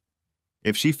betrayal.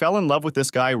 If she fell in love with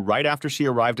this guy right after she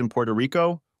arrived in Puerto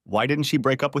Rico, why didn't she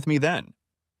break up with me then?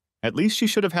 At least she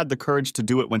should have had the courage to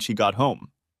do it when she got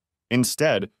home.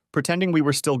 Instead, pretending we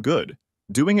were still good,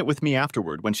 doing it with me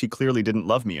afterward when she clearly didn't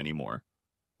love me anymore.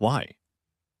 Why?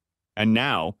 And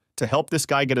now, to help this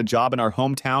guy get a job in our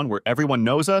hometown where everyone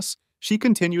knows us, she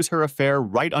continues her affair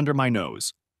right under my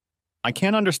nose. I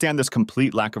can't understand this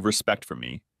complete lack of respect for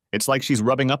me. It's like she's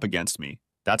rubbing up against me.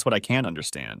 That's what I can't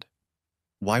understand.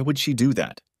 Why would she do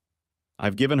that?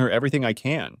 I've given her everything I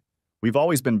can. We've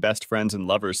always been best friends and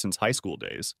lovers since high school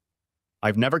days.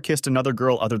 I've never kissed another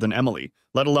girl other than Emily,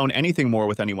 let alone anything more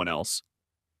with anyone else.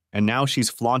 And now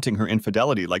she's flaunting her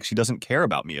infidelity like she doesn't care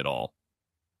about me at all.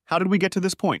 How did we get to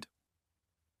this point?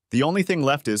 The only thing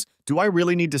left is, do I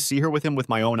really need to see her with him with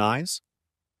my own eyes?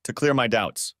 To clear my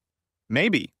doubts.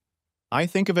 Maybe. I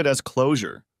think of it as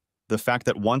closure. The fact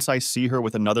that once I see her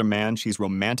with another man she's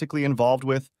romantically involved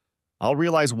with, I'll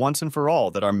realize once and for all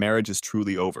that our marriage is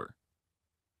truly over.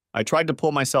 I tried to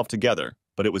pull myself together,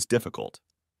 but it was difficult.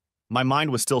 My mind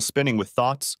was still spinning with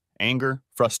thoughts, anger,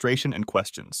 frustration, and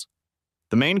questions.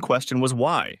 The main question was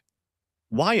why?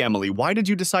 Why, Emily? Why did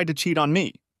you decide to cheat on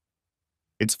me?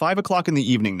 It's 5 o'clock in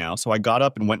the evening now, so I got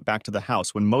up and went back to the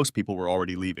house when most people were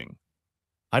already leaving.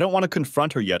 I don't want to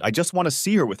confront her yet. I just want to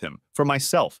see her with him, for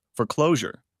myself, for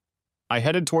closure. I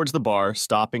headed towards the bar,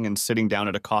 stopping and sitting down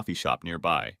at a coffee shop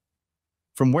nearby.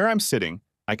 From where I'm sitting,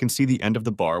 I can see the end of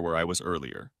the bar where I was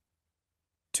earlier.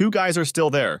 2 guys are still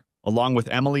there, along with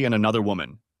Emily and another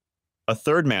woman. A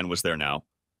third man was there now,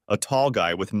 a tall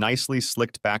guy with nicely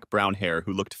slicked back brown hair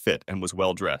who looked fit and was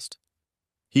well dressed.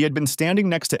 He had been standing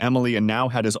next to Emily and now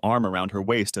had his arm around her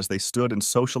waist as they stood and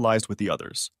socialized with the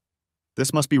others.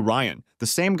 This must be Ryan, the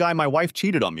same guy my wife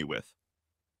cheated on me with.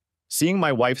 Seeing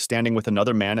my wife standing with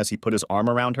another man as he put his arm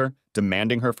around her,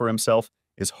 demanding her for himself,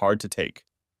 is hard to take.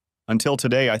 Until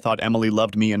today, I thought Emily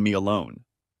loved me and me alone.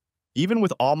 Even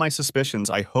with all my suspicions,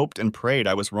 I hoped and prayed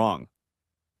I was wrong.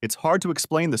 It's hard to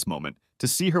explain this moment. To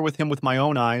see her with him with my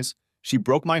own eyes, she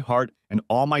broke my heart and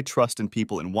all my trust in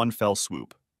people in one fell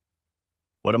swoop.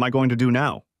 What am I going to do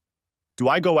now? Do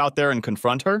I go out there and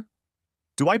confront her?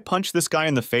 Do I punch this guy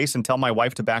in the face and tell my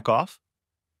wife to back off?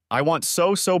 I want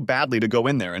so badly to go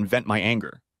in there and vent my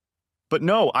anger. But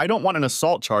no, I don't want an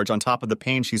assault charge on top of the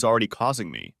pain she's already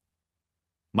causing me.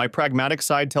 My pragmatic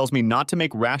side tells me not to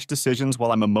make rash decisions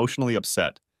while I'm emotionally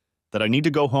upset, that I need to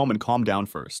go home and calm down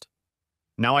first.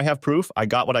 Now I have proof I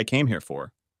got what I came here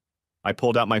for. I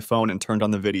pulled out my phone and turned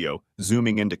on the video,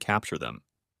 zooming in to capture them.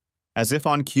 As if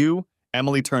on cue,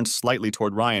 Emily turned slightly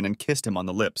toward Ryan and kissed him on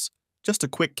the lips. Just a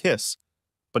quick kiss,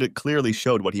 but it clearly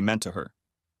showed what he meant to her.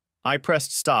 I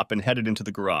pressed stop and headed into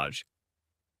the garage.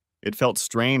 It felt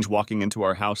strange walking into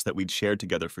our house that we'd shared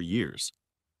together for years.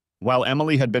 While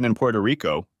Emily had been in Puerto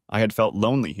Rico, I had felt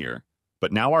lonely here,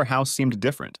 but now our house seemed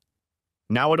different.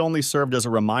 Now it only served as a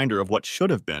reminder of what should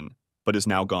have been, but is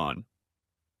now gone.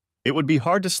 It would be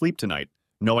hard to sleep tonight,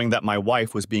 knowing that my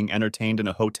wife was being entertained in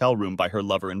a hotel room by her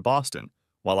lover in Boston,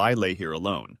 while I lay here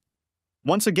alone.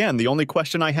 Once again, the only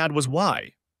question I had was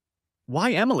why?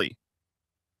 Why Emily?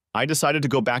 I decided to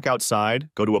go back outside,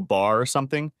 go to a bar or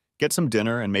something, get some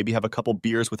dinner, and maybe have a couple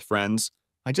beers with friends.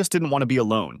 I just didn't want to be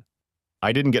alone.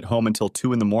 I didn't get home until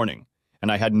 2 in the morning,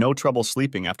 and I had no trouble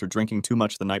sleeping after drinking too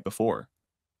much the night before.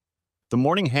 The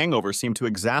morning hangover seemed to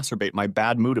exacerbate my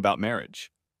bad mood about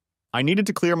marriage. I needed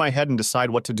to clear my head and decide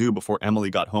what to do before Emily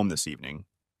got home this evening.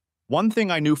 One thing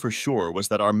I knew for sure was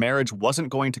that our marriage wasn't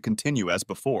going to continue as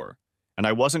before, and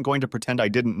I wasn't going to pretend I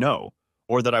didn't know,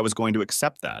 or that I was going to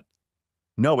accept that.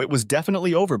 No, it was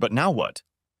definitely over, but now what?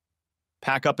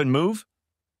 Pack up and move?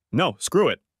 No, screw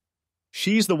it.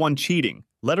 She's the one cheating.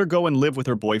 Let her go and live with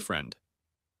her boyfriend.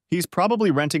 He's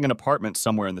probably renting an apartment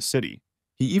somewhere in the city.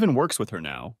 He even works with her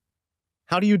now.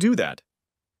 How do you do that?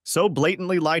 So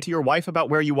blatantly lie to your wife about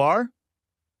where you are?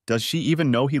 Does she even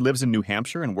know he lives in New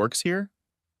Hampshire and works here?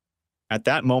 At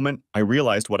that moment, I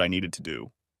realized what I needed to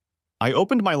do. I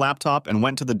opened my laptop and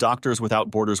went to the Doctors Without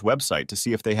Borders website to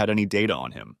see if they had any data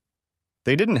on him.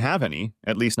 They didn't have any,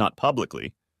 at least not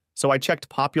publicly, so I checked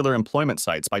popular employment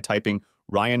sites by typing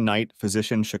Ryan Knight,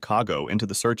 Physician, Chicago into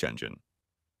the search engine.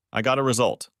 I got a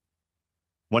result.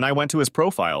 When I went to his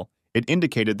profile, it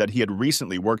indicated that he had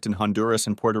recently worked in Honduras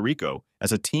and Puerto Rico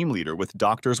as a team leader with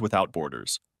Doctors Without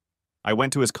Borders. I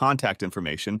went to his contact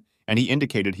information, and he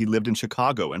indicated he lived in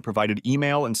Chicago and provided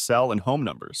email and cell and home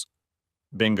numbers.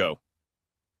 Bingo.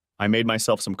 I made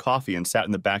myself some coffee and sat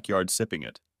in the backyard sipping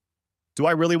it. Do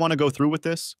I really want to go through with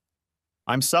this?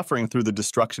 I'm suffering through the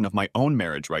destruction of my own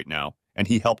marriage right now, and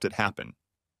he helped it happen.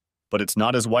 But it's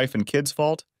not his wife and kids'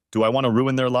 fault? Do I want to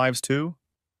ruin their lives too?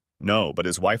 No, but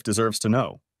his wife deserves to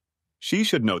know. She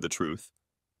should know the truth.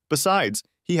 Besides,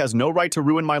 he has no right to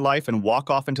ruin my life and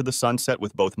walk off into the sunset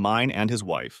with both mine and his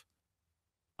wife.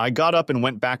 I got up and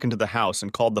went back into the house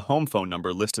and called the home phone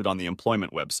number listed on the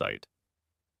employment website.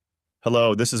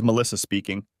 Hello, this is Melissa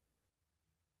speaking.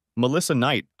 Melissa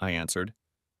Knight, I answered.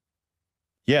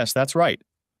 Yes, that's right.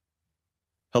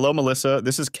 Hello, Melissa.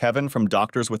 This is Kevin from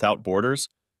Doctors Without Borders.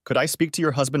 Could I speak to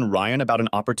your husband Ryan about an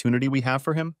opportunity we have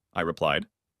for him? I replied.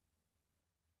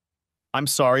 I'm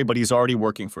sorry, but he's already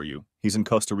working for you. He's in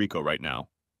Costa Rica right now.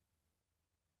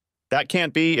 That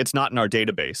can't be. It's not in our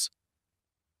database.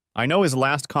 I know his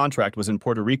last contract was in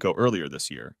Puerto Rico earlier this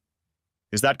year.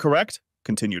 Is that correct?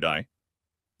 Continued I.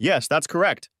 Yes, that's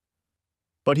correct.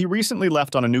 But he recently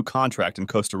left on a new contract in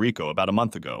Costa Rica about a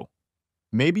month ago.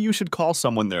 Maybe you should call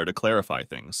someone there to clarify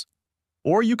things.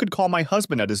 Or you could call my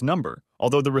husband at his number.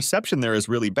 Although the reception there is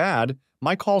really bad,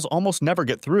 my calls almost never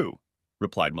get through,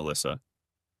 replied Melissa.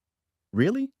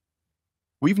 Really?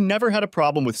 We've never had a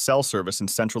problem with cell service in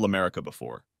Central America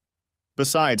before.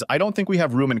 Besides, I don't think we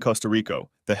have room in Costa Rica.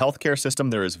 The healthcare system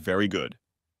there is very good.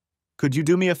 Could you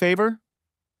do me a favor?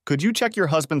 Could you check your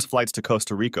husband's flights to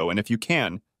Costa Rica, and if you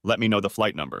can, let me know the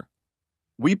flight number.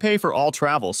 We pay for all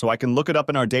travel, so I can look it up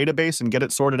in our database and get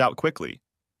it sorted out quickly,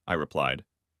 I replied.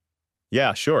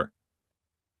 Yeah, sure.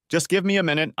 Just give me a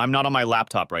minute, I'm not on my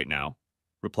laptop right now,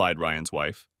 replied Ryan's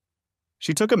wife.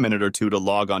 She took a minute or two to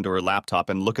log onto her laptop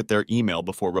and look at their email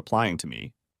before replying to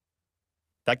me.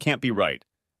 That can't be right.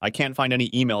 I can't find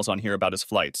any emails on here about his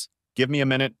flights. Give me a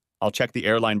minute, I'll check the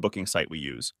airline booking site we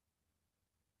use.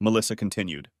 Melissa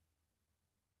continued.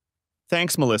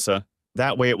 Thanks, Melissa.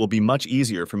 That way it will be much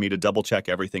easier for me to double-check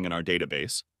everything in our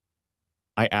database.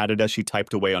 I added as she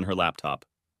typed away on her laptop.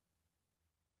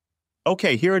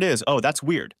 Okay, here it is. Oh, that's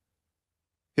weird.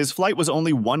 His flight was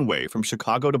only one way from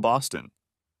Chicago to Boston.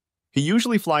 He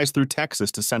usually flies through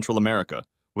Texas to Central America,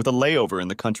 with a layover in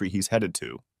the country he's headed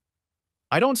to.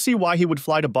 I don't see why he would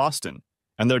fly to Boston,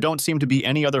 and there don't seem to be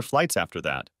any other flights after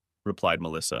that, replied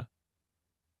Melissa.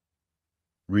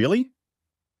 Really?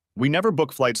 We never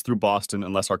book flights through Boston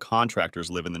unless our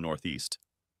contractors live in the Northeast.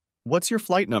 What's your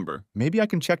flight number? Maybe I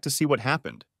can check to see what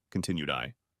happened, continued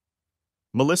I.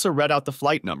 Melissa read out the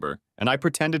flight number, and I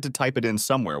pretended to type it in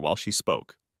somewhere while she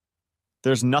spoke.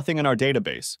 There's nothing in our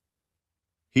database.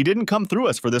 He didn't come through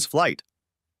us for this flight.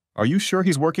 Are you sure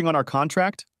he's working on our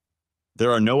contract?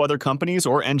 There are no other companies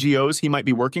or NGOs he might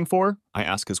be working for? I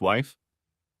asked his wife.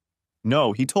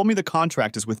 No, he told me the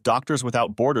contract is with Doctors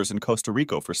Without Borders in Costa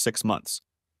Rica for 6 months.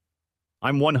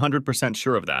 I'm 100%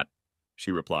 sure of that,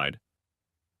 she replied.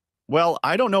 Well,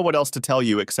 I don't know what else to tell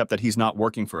you except that he's not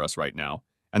working for us right now,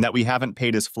 and that we haven't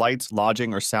paid his flights,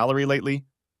 lodging, or salary lately.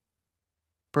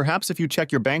 Perhaps if you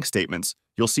check your bank statements,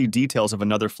 you'll see details of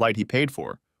another flight he paid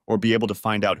for, or be able to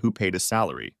find out who paid his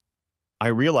salary. I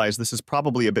realize this is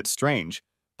probably a bit strange,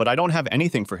 but I don't have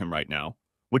anything for him right now,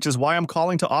 which is why I'm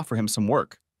calling to offer him some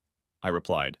work, I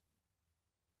replied.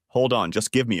 Hold on,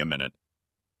 just give me a minute,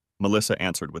 Melissa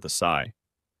answered with a sigh.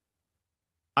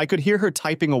 I could hear her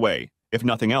typing away. If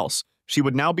nothing else, she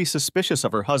would now be suspicious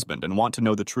of her husband and want to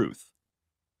know the truth.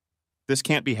 This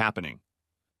can't be happening.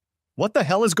 What the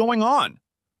hell is going on?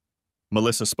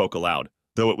 Melissa spoke aloud,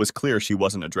 though it was clear she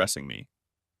wasn't addressing me.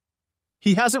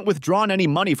 He hasn't withdrawn any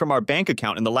money from our bank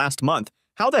account in the last month.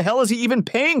 How the hell is he even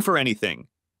paying for anything?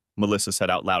 Melissa said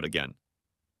out loud again.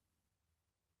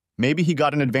 Maybe he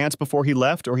got an advance before he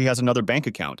left, or he has another bank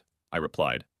account, I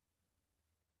replied.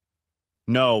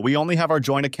 No, we only have our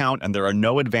joint account and there are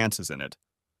no advances in it.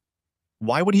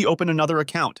 Why would he open another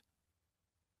account?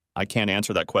 I can't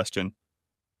answer that question.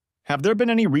 Have there been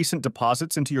any recent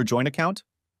deposits into your joint account?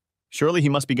 Surely he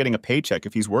must be getting a paycheck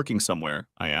if he's working somewhere,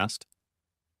 I asked.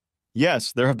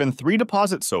 Yes, there have been 3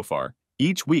 deposits so far,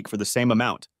 each week for the same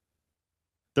amount.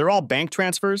 They're all bank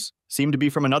transfers, seem to be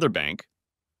from another bank.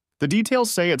 The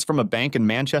details say it's from a bank in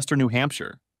Manchester, New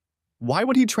Hampshire. Why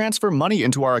would he transfer money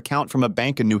into our account from a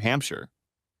bank in New Hampshire?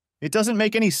 It doesn't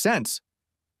make any sense,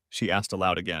 she asked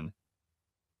aloud again.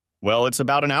 Well, it's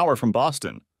about an hour from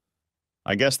Boston.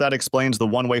 I guess that explains the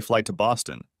one-way flight to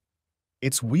Boston.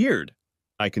 It's weird,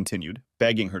 I continued,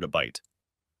 begging her to bite.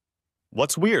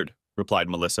 What's weird? Replied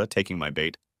Melissa, taking my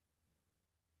bait.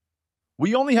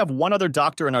 We only have one other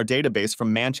doctor in our database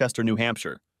from Manchester, New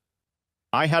Hampshire.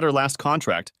 I had her last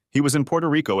contract. He was in Puerto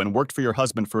Rico and worked for your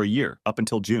husband for a year, up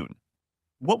until June.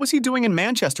 What was he doing in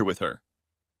Manchester with her?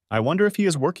 I wonder if he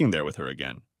is working there with her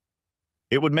again.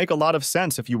 It would make a lot of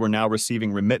sense if you were now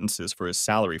receiving remittances for his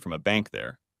salary from a bank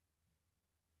there.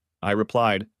 I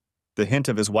replied, the hint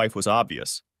of his wife was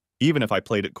obvious, even if I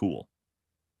played it cool.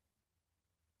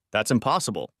 That's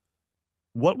impossible.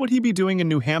 What would he be doing in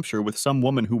New Hampshire with some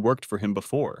woman who worked for him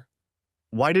before?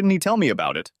 Why didn't he tell me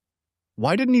about it?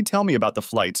 Why didn't he tell me about the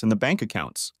flights and the bank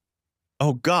accounts?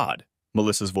 Oh, God,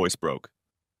 Melissa's voice broke.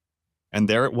 And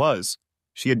there it was.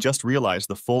 She had just realized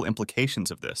the full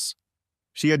implications of this.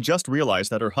 She had just realized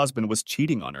that her husband was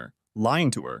cheating on her,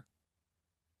 lying to her.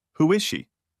 Who is she?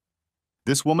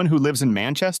 This woman who lives in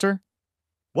Manchester?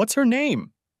 What's her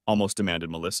name? Almost demanded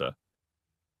Melissa.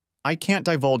 I can't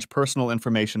divulge personal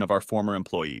information of our former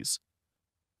employees.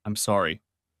 I'm sorry.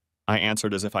 I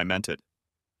answered as if I meant it.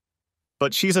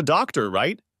 But she's a doctor,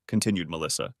 right? Continued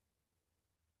Melissa.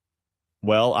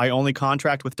 Well, I only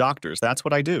contract with doctors. That's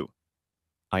what I do.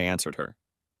 I answered her.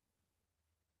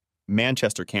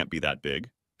 Manchester can't be that big.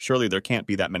 Surely there can't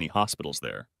be that many hospitals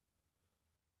there.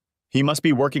 He must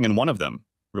be working in one of them,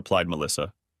 replied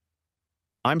Melissa.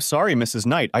 I'm sorry, Mrs.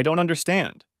 Knight, I don't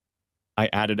understand, I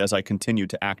added as I continued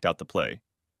to act out the play.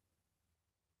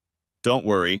 Don't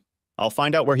worry, I'll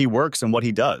find out where he works and what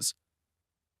he does.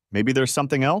 Maybe there's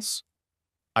something else?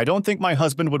 I don't think my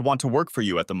husband would want to work for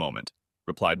you at the moment,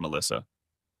 replied Melissa.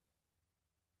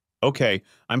 Okay,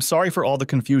 I'm sorry for all the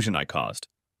confusion I caused.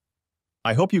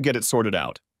 I hope you get it sorted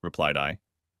out, replied I.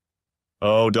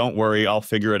 Oh, don't worry, I'll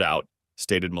figure it out,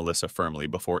 stated Melissa firmly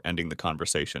before ending the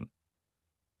conversation.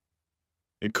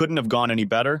 It couldn't have gone any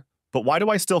better, but why do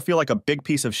I still feel like a big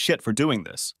piece of shit for doing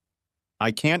this?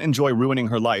 I can't enjoy ruining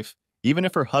her life, even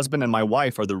if her husband and my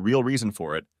wife are the real reason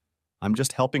for it. I'm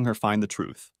just helping her find the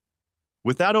truth.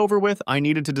 With that over with, I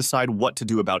needed to decide what to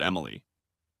do about Emily.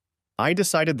 I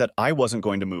decided that I wasn't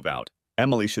going to move out.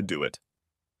 Emily should do it.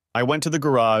 I went to the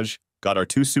garage, got our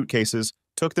 2 suitcases,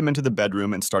 took them into the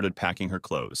bedroom, and started packing her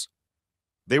clothes.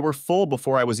 They were full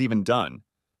before I was even done,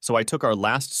 so I took our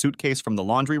last suitcase from the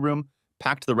laundry room,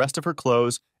 packed the rest of her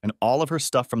clothes, and all of her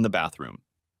stuff from the bathroom.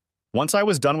 Once I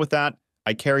was done with that,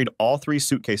 I carried all 3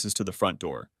 suitcases to the front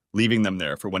door, leaving them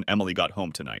there for when Emily got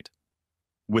home tonight.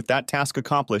 With that task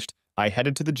accomplished, I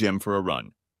headed to the gym for a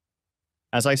run.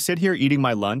 As I sit here eating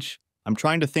my lunch, I'm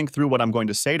trying to think through what I'm going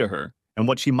to say to her and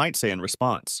what she might say in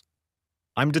response.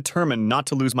 I'm determined not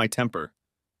to lose my temper.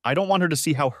 I don't want her to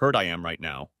see how hurt I am right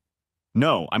now.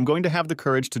 No, I'm going to have the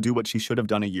courage to do what she should have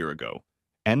done a year ago.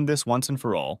 End this once and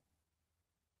for all.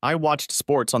 I watched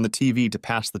sports on the TV to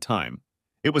pass the time.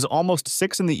 It was almost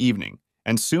 6 in the evening,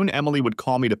 and soon Emily would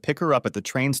call me to pick her up at the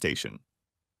train station.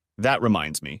 That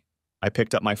reminds me. I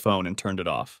picked up my phone and turned it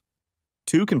off.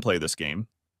 2 can play this game.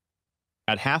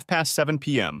 At 7:30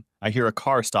 p.m., I hear a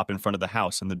car stop in front of the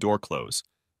house and the door close.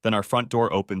 Then our front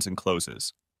door opens and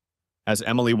closes. As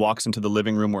Emily walks into the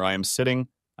living room where I am sitting,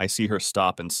 I see her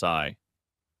stop and sigh.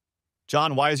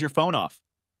 John, why is your phone off?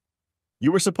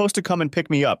 You were supposed to come and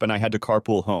pick me up and I had to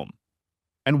carpool home.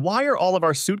 And why are all of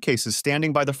our suitcases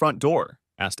standing by the front door?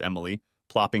 Asked Emily,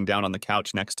 plopping down on the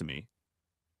couch next to me.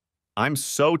 I'm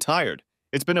so tired.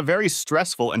 It's been a very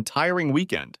stressful and tiring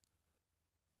weekend.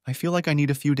 I feel like I need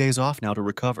a few days off now to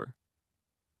recover.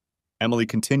 Emily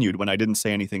continued when I didn't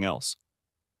say anything else.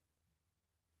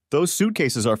 Those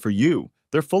suitcases are for you.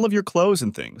 They're full of your clothes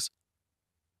and things.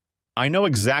 I know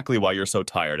exactly why you're so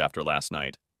tired after last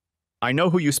night. I know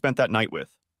who you spent that night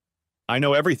with. I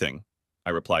know everything, I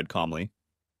replied calmly.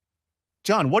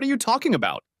 John, what are you talking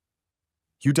about?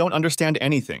 You don't understand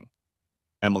anything,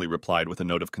 Emily replied with a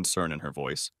note of concern in her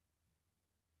voice.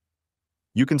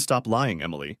 You can stop lying,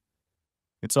 Emily.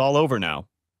 It's all over now.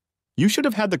 You should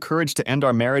have had the courage to end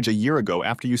our marriage a year ago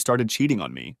after you started cheating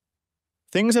on me.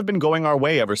 Things have been going our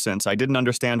way ever since. I didn't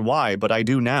understand why, but I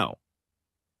do now.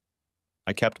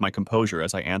 I kept my composure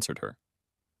as I answered her.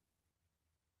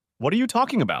 What are you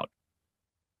talking about?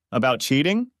 About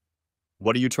cheating?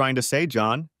 What are you trying to say,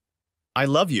 John? I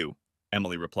love you,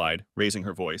 Emily replied, raising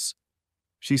her voice.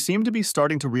 She seemed to be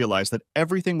starting to realize that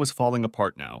everything was falling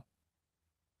apart now.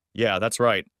 Yeah, that's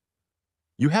right.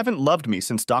 You haven't loved me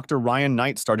since Dr. Ryan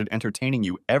Knight started entertaining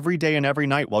you every day and every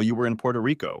night while you were in Puerto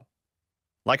Rico.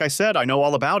 Like I said, I know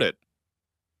all about it.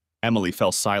 Emily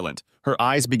fell silent. Her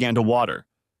eyes began to water.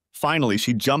 Finally,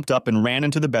 she jumped up and ran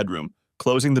into the bedroom,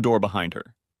 closing the door behind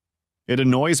her. It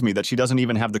annoys me that she doesn't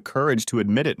even have the courage to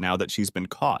admit it now that she's been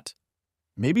caught.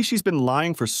 Maybe she's been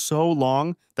lying for so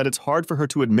long that it's hard for her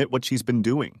to admit what she's been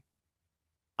doing.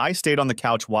 I stayed on the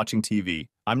couch watching TV.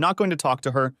 I'm not going to talk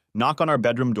to her, knock on our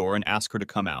bedroom door, and ask her to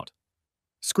come out.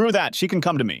 Screw that, she can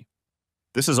come to me.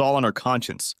 This is all on her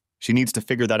conscience. She needs to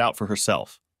figure that out for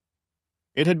herself.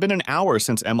 It had been an hour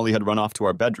since Emily had run off to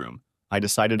our bedroom. I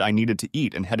decided I needed to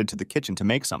eat and headed to the kitchen to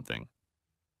make something.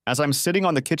 As I'm sitting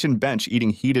on the kitchen bench eating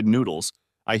heated noodles,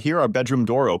 I hear our bedroom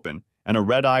door open, and a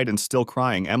red-eyed and still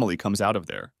crying Emily comes out of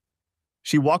there.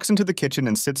 She walks into the kitchen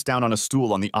and sits down on a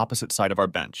stool on the opposite side of our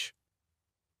bench.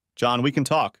 John, we can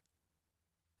talk.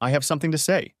 I have something to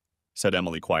say, said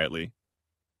Emily quietly.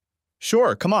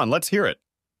 Sure, come on, let's hear it,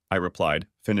 I replied,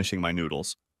 finishing my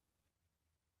noodles.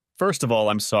 First of all,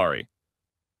 I'm sorry.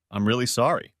 I'm really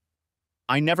sorry.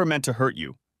 I never meant to hurt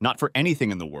you, not for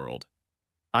anything in the world.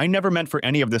 I never meant for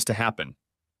any of this to happen.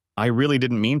 I really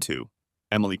didn't mean to,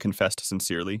 Emily confessed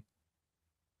sincerely.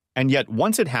 And yet,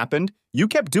 once it happened, you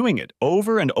kept doing it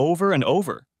over and over and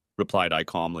over, replied I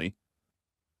calmly.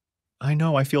 I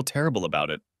know, I feel terrible about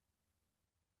it.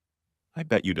 I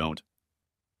bet you don't.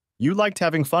 You liked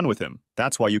having fun with him.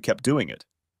 That's why you kept doing it.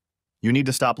 You need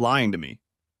to stop lying to me.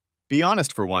 Be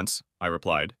honest for once, I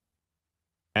replied.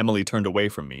 Emily turned away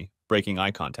from me, breaking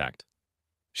eye contact.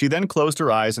 She then closed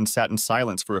her eyes and sat in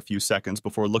silence for a few seconds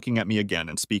before looking at me again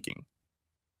and speaking.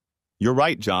 You're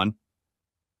right, John.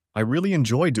 I really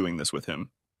enjoy doing this with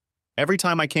him. Every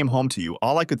time I came home to you,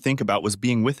 all I could think about was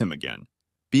being with him again.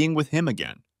 Being with him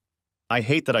again. I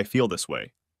hate that I feel this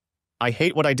way. I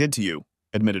hate what I did to you,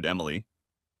 admitted Emily.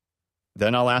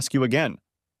 Then I'll ask you again.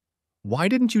 Why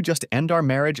didn't you just end our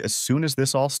marriage as soon as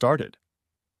this all started?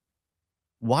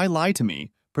 Why lie to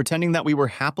me, pretending that we were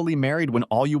happily married when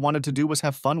all you wanted to do was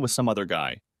have fun with some other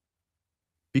guy?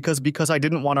 Because I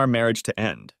didn't want our marriage to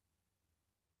end.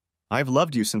 I've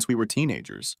loved you since we were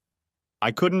teenagers.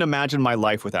 I couldn't imagine my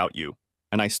life without you,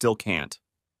 and I still can't.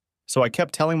 So I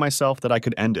kept telling myself that I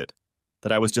could end it,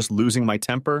 that I was just losing my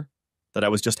temper, that I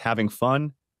was just having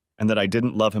fun, and that I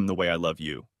didn't love him the way I love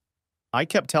you. I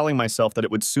kept telling myself that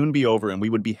it would soon be over and we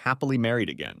would be happily married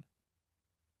again.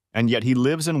 And yet he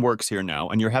lives and works here now,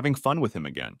 and you're having fun with him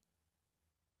again.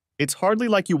 It's hardly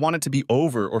like you want it to be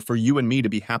over or for you and me to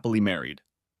be happily married.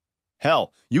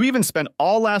 Hell, you even spent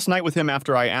all last night with him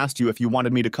after I asked you if you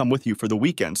wanted me to come with you for the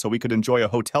weekend so we could enjoy a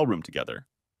hotel room together.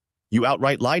 You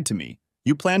outright lied to me.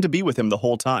 You planned to be with him the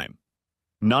whole time.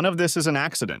 None of this is an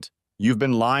accident. You've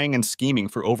been lying and scheming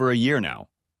for over a year now.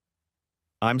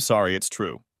 I'm sorry, it's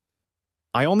true.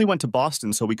 I only went to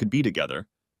Boston so we could be together.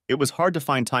 It was hard to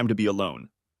find time to be alone.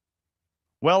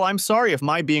 Well, I'm sorry if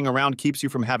my being around keeps you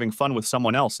from having fun with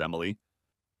someone else, Emily.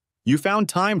 You found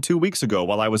time 2 weeks ago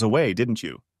while I was away, didn't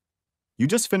you? You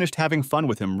just finished having fun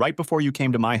with him right before you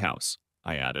came to my house,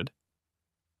 I added.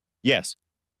 Yes.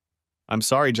 I'm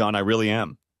sorry, John, I really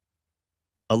am.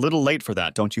 A little late for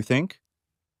that, don't you think?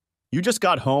 You just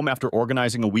got home after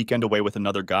organizing a weekend away with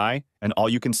another guy, and all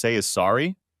you can say is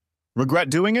sorry? Regret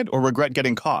doing it or regret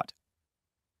getting caught?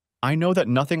 I know that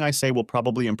nothing I say will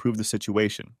probably improve the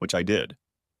situation, which I did.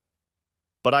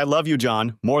 But I love you,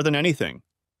 John, more than anything.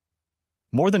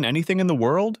 More than anything in the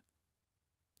world?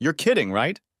 You're kidding,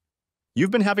 right?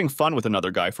 You've been having fun with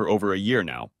another guy for over a year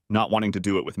now, not wanting to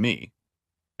do it with me.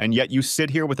 And yet you sit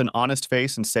here with an honest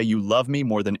face and say you love me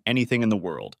more than anything in the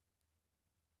world.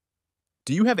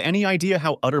 Do you have any idea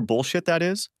how utter bullshit that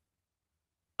is?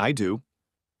 I do.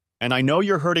 And I know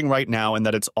you're hurting right now and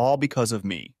that it's all because of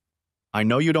me. I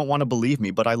know you don't want to believe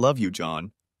me, but I love you,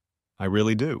 John. I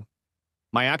really do.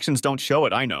 My actions don't show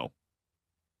it, I know.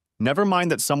 Never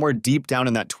mind that somewhere deep down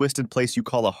in that twisted place you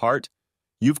call a heart,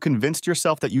 you've convinced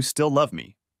yourself that you still love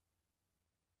me.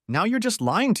 Now you're just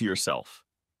lying to yourself.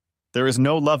 There is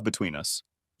no love between us.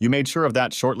 You made sure of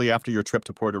that shortly after your trip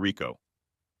to Puerto Rico.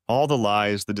 All the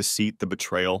lies, the deceit, the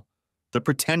betrayal, the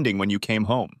pretending when you came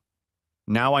home.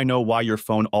 Now I know why your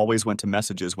phone always went to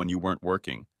messages when you weren't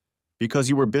working. Because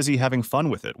you were busy having fun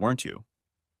with it, weren't you?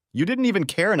 You didn't even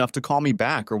care enough to call me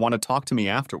back or want to talk to me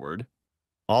afterward.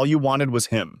 All you wanted was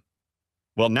him.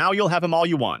 Well, now you'll have him all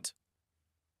you want.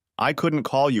 I couldn't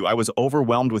call you. I was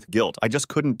overwhelmed with guilt. I just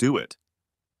couldn't do it.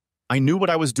 I knew what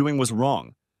I was doing was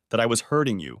wrong, that I was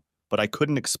hurting you, but I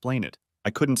couldn't explain it. I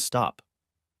couldn't stop.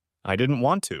 I didn't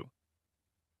want to.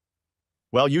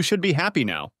 Well, you should be happy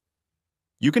now.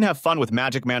 You can have fun with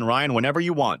Magic Man Ryan whenever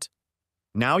you want.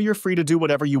 Now you're free to do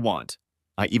whatever you want.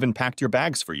 I even packed your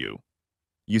bags for you.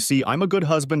 You see, I'm a good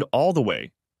husband all the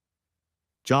way.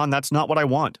 John, that's not what I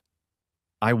want.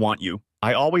 I want you.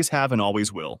 I always have and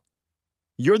always will.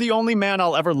 You're the only man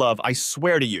I'll ever love, I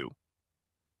swear to you.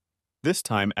 This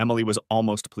time, Emily was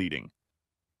almost pleading.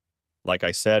 Like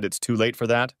I said, it's too late for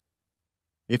that.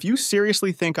 If you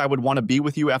seriously think I would want to be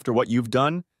with you after what you've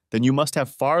done, then you must have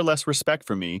far less respect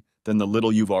for me than the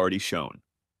little you've already shown.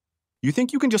 You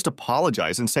think you can just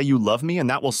apologize and say you love me and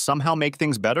that will somehow make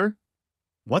things better?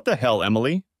 What the hell,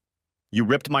 Emily? You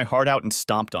ripped my heart out and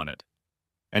stomped on it.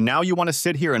 And now you want to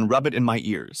sit here and rub it in my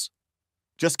ears.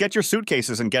 Just get your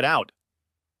suitcases and get out.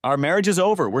 Our marriage is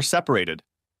over. We're separated.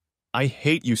 I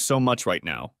hate you so much right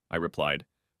now, I replied,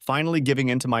 finally giving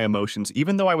in to my emotions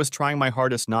even though I was trying my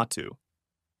hardest not to.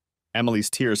 Emily's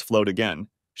tears flowed again.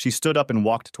 She stood up and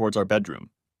walked towards our bedroom.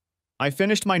 I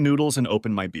finished my noodles and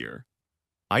opened my beer.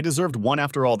 I deserved one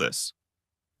after all this.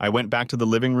 I went back to the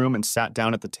living room and sat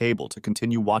down at the table to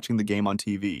continue watching the game on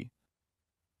TV.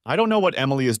 I don't know what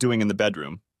Emily is doing in the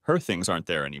bedroom. Her things aren't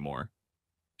there anymore.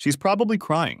 She's probably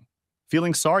crying,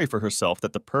 feeling sorry for herself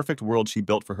that the perfect world she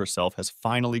built for herself has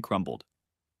finally crumbled.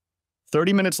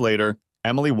 30 minutes later,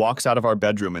 Emily walks out of our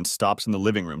bedroom and stops in the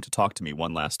living room to talk to me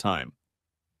one last time.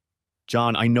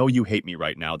 John, I know you hate me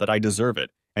right now, that I deserve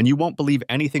it, and you won't believe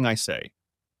anything I say.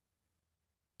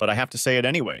 But I have to say it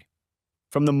anyway.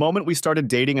 From the moment we started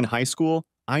dating in high school,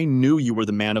 I knew you were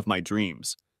the man of my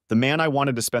dreams, the man I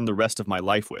wanted to spend the rest of my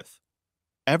life with.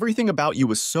 Everything about you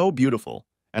was so beautiful,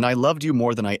 and I loved you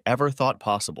more than I ever thought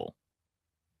possible.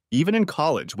 Even in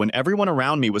college, when everyone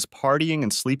around me was partying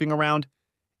and sleeping around,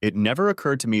 it never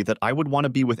occurred to me that I would want to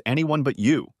be with anyone but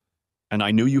you, and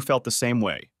I knew you felt the same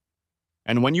way.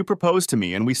 And when you proposed to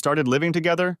me and we started living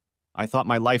together, I thought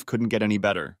my life couldn't get any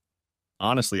better.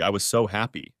 Honestly, I was so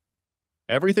happy.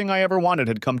 Everything I ever wanted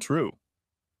had come true.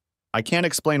 I can't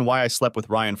explain why I slept with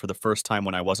Ryan for the first time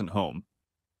when I wasn't home.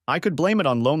 I could blame it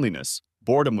on loneliness,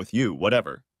 boredom with you,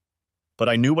 whatever. But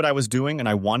I knew what I was doing and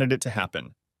I wanted it to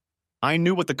happen. I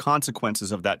knew what the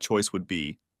consequences of that choice would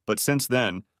be, but since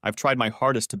then, I've tried my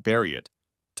hardest to bury it,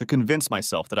 to convince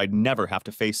myself that I'd never have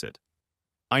to face it.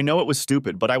 I know it was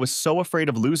stupid, but I was so afraid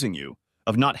of losing you,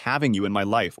 of not having you in my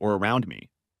life or around me.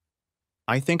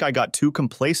 I think I got too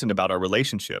complacent about our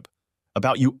relationship,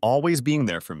 about you always being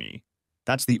there for me.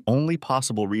 That's the only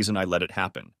possible reason I let it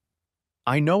happen.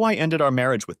 I know I ended our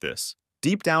marriage with this.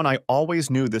 Deep down, I always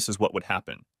knew this is what would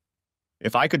happen.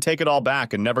 If I could take it all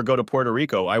back and never go to Puerto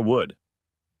Rico, I would.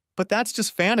 But that's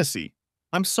just fantasy.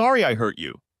 I'm sorry I hurt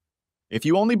you. If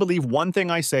you only believe one thing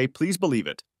I say, please believe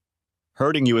it.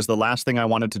 Hurting you is the last thing I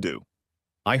wanted to do.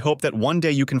 I hope that one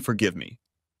day you can forgive me.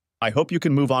 I hope you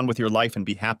can move on with your life and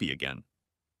be happy again.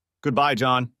 Goodbye,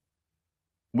 John.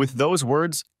 With those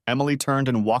words, Emily turned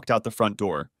and walked out the front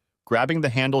door, grabbing the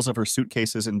handles of her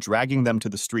suitcases and dragging them to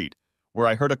the street, where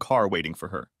I heard a car waiting for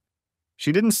her.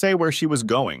 She didn't say where she was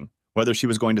going, whether she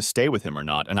was going to stay with him or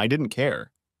not, and I didn't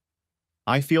care.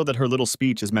 I feel that her little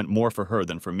speech has meant more for her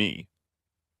than for me.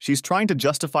 She's trying to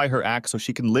justify her act so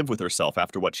she can live with herself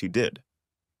after what she did.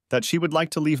 That she would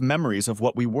like to leave memories of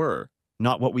what we were,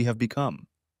 not what we have become.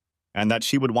 And that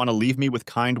she would want to leave me with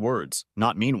kind words,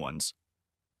 not mean ones.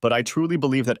 But I truly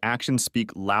believe that actions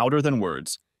speak louder than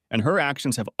words, and her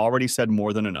actions have already said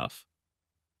more than enough.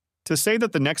 To say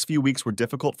that the next few weeks were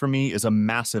difficult for me is a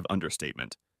massive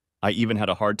understatement. I even had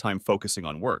a hard time focusing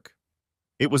on work.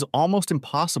 It was almost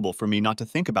impossible for me not to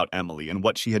think about Emily and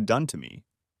what she had done to me.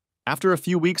 After a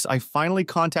few weeks, I finally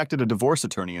contacted a divorce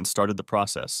attorney and started the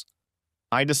process.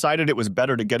 I decided it was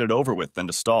better to get it over with than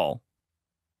to stall.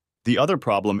 The other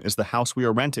problem is the house we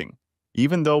are renting,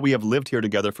 even though we have lived here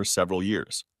together for several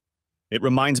years. It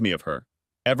reminds me of her.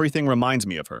 Everything reminds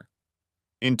me of her.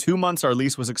 In 2 months, our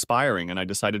lease was expiring, and I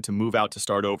decided to move out to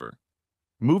start over.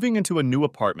 Moving into a new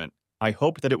apartment, I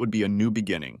hoped that it would be a new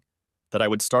beginning, that I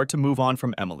would start to move on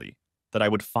from Emily, that I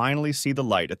would finally see the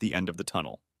light at the end of the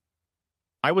tunnel.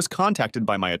 I was contacted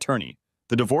by my attorney.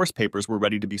 The divorce papers were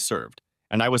ready to be served,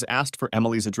 and I was asked for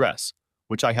Emily's address,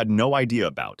 which I had no idea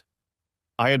about.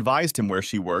 I advised him where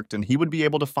she worked, and he would be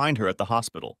able to find her at the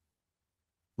hospital.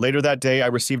 Later that day, I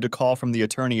received a call from the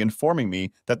attorney informing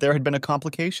me that there had been a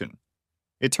complication.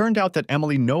 It turned out that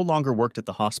Emily no longer worked at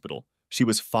the hospital. She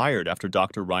was fired after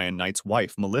Dr. Ryan Knight's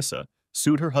wife, Melissa,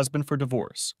 sued her husband for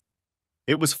divorce.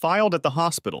 It was filed at the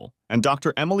hospital, and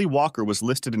Dr. Emily Walker was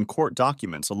listed in court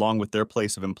documents along with their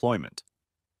place of employment.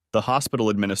 The hospital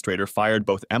administrator fired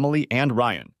both Emily and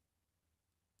Ryan.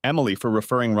 Emily for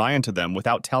referring Ryan to them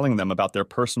without telling them about their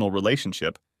personal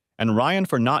relationship, and Ryan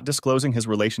for not disclosing his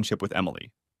relationship with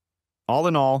Emily. All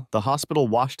in all, the hospital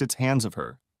washed its hands of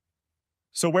her.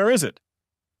 So where is it?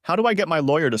 How do I get my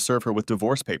lawyer to serve her with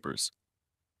divorce papers?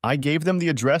 I gave them the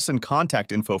address and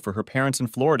contact info for her parents in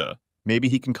Florida. Maybe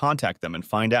he can contact them and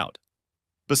find out.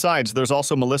 Besides, there's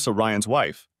also Melissa, Ryan's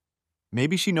wife.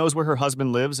 Maybe she knows where her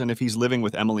husband lives and if he's living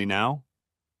with Emily now.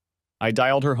 I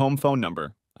dialed her home phone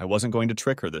number. I wasn't going to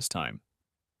trick her this time.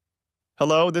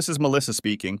 Hello, this is Melissa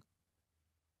speaking.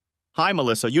 Hi,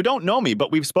 Melissa. You don't know me,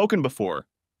 but we've spoken before.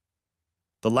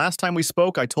 The last time we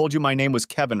spoke, I told you my name was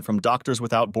Kevin from Doctors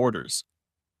Without Borders.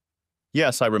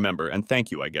 Yes, I remember, and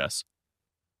thank you, I guess.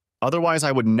 Otherwise,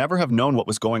 I would never have known what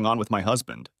was going on with my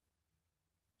husband.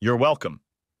 You're welcome.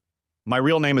 My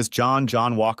real name is John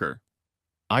Walker.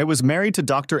 I was married to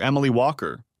Dr. Emily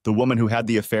Walker, the woman who had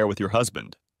the affair with your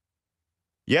husband.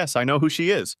 Yes, I know who she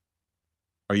is.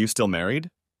 Are you still married?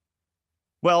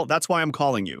 Well, that's why I'm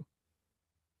calling you.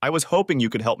 I was hoping you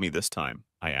could help me this time,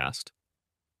 I asked.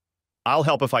 I'll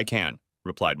help if I can,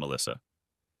 replied Melissa.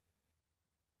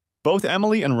 Both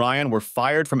Emily and Ryan were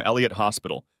fired from Elliott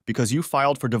Hospital because you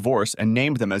filed for divorce and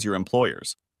named them as your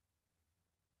employers.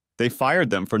 They fired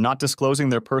them for not disclosing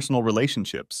their personal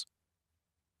relationships.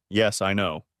 Yes, I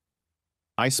know.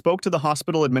 I spoke to the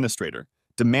hospital administrator,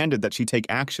 demanded that she take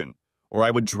action, or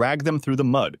I would drag them through the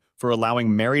mud for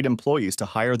allowing married employees to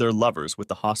hire their lovers with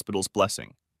the hospital's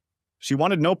blessing. She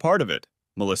wanted no part of it,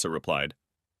 Melissa replied.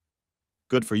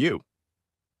 Good for you.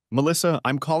 Melissa,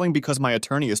 I'm calling because my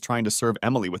attorney is trying to serve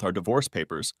Emily with our divorce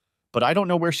papers, but I don't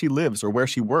know where she lives or where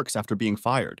she works after being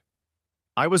fired.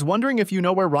 I was wondering if you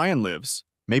know where Ryan lives.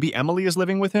 Maybe Emily is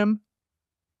living with him?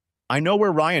 I know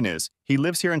where Ryan is. He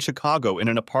lives here in Chicago in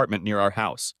an apartment near our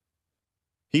house.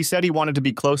 He said he wanted to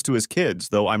be close to his kids,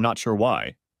 though I'm not sure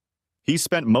why. He's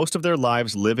spent most of their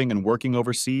lives living and working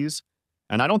overseas,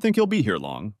 and I don't think he'll be here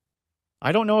long.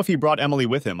 I don't know if he brought Emily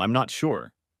with him, I'm not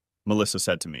sure, Melissa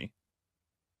said to me.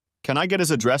 Can I get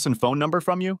his address and phone number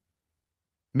from you?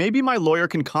 Maybe my lawyer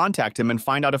can contact him and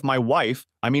find out if my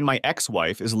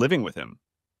ex-wife, is living with him,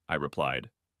 I replied.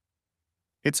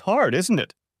 It's hard, isn't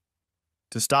it?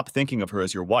 To stop thinking of her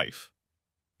as your wife.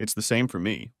 It's the same for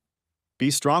me.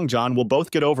 Be strong, John. We'll both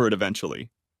get over it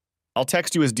eventually. I'll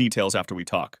text you his details after we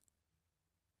talk.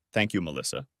 Thank you,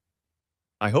 Melissa.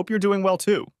 I hope you're doing well,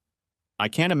 too. I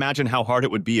can't imagine how hard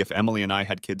it would be if Emily and I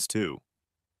had kids, too.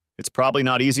 It's probably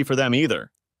not easy for them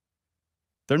either.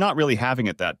 They're not really having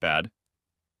it that bad.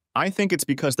 I think it's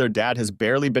because their dad has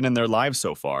barely been in their lives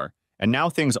so far, and now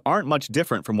things aren't much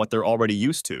different from what they're already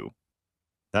used to.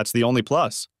 That's the only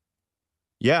plus.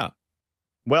 Yeah.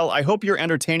 Well, I hope you're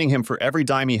entertaining him for every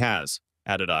dime he has,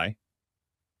 added I.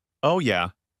 Oh, yeah.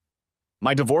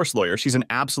 My divorce lawyer, she's an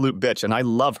absolute bitch, and I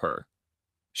love her.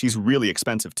 She's really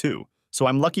expensive, too, so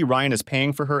I'm lucky Ryan is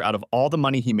paying for her out of all the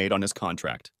money he made on his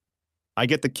contract. I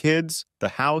get the kids, the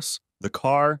house, the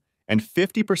car, and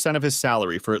 50% of his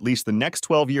salary for at least the next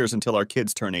 12 years until our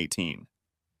kids turn 18.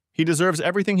 He deserves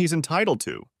everything he's entitled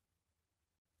to.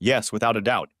 Yes, without a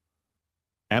doubt.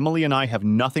 Emily and I have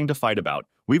nothing to fight about.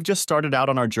 We've just started out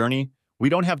on our journey. We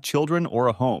don't have children or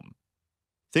a home.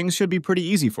 Things should be pretty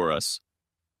easy for us.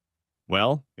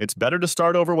 Well, it's better to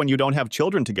start over when you don't have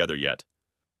children together yet.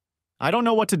 I don't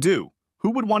know what to do.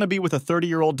 Who would want to be with a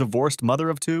 30-year-old divorced mother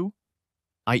of two?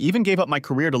 I even gave up my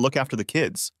career to look after the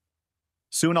kids.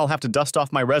 Soon I'll have to dust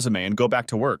off my resume and go back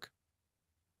to work,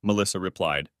 Melissa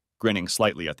replied, grinning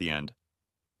slightly at the end.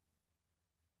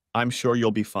 I'm sure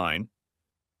you'll be fine.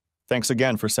 Thanks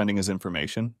again for sending his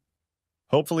information.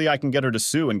 Hopefully I can get her to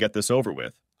sue and get this over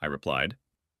with, I replied.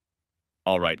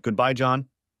 All right, goodbye, John.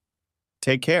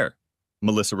 Take care,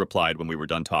 Melissa replied when we were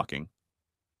done talking.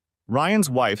 Ryan's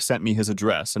wife sent me his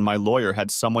address, and my lawyer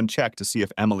had someone check to see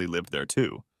if Emily lived there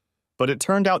too. But it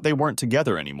turned out they weren't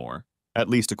together anymore, at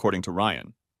least according to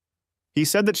Ryan. He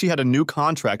said that she had a new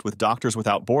contract with Doctors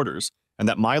Without Borders, and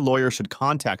that my lawyer should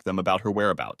contact them about her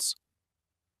whereabouts.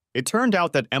 It turned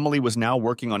out that Emily was now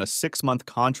working on a 6-month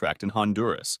contract in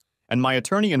Honduras, and my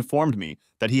attorney informed me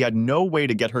that he had no way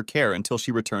to get her care until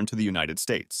she returned to the United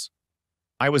States.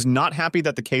 I was not happy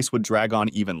that the case would drag on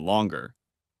even longer.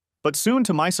 But soon,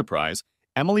 to my surprise,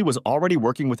 Emily was already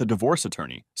working with a divorce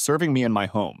attorney, serving me in my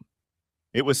home.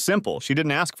 It was simple, she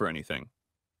didn't ask for anything.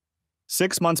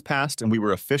 6 months passed and we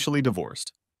were officially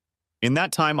divorced. In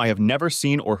that time, I have never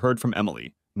seen or heard from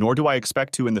Emily, nor do I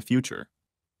expect to in the future.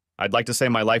 I'd like to say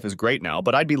my life is great now,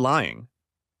 but I'd be lying.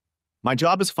 My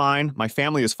job is fine, my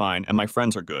family is fine, and my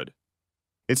friends are good.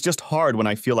 It's just hard when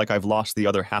I feel like I've lost the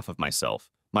other half of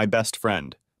myself, my best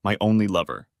friend, my only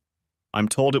lover. I'm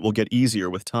told it will get easier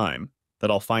with time, that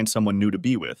I'll find someone new to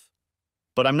be with.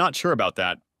 But I'm not sure about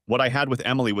that. What I had with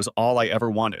Emily was all I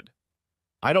ever wanted.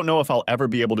 I don't know if I'll ever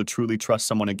be able to truly trust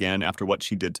someone again after what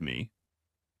she did to me.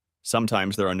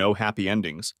 Sometimes there are no happy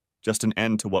endings, just an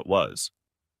end to what was.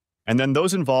 And then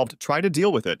those involved try to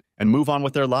deal with it and move on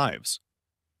with their lives.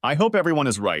 I hope everyone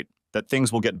is right, that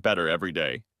things will get better every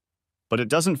day. But it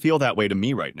doesn't feel that way to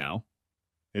me right now.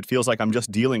 It feels like I'm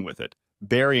just dealing with it,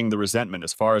 burying the resentment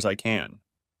as far as I can.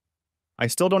 I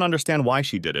still don't understand why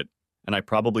she did it, and I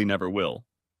probably never will.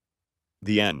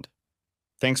 The end.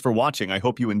 Thanks for watching, I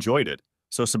hope you enjoyed it,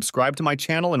 so subscribe to my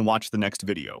channel and watch the next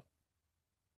video.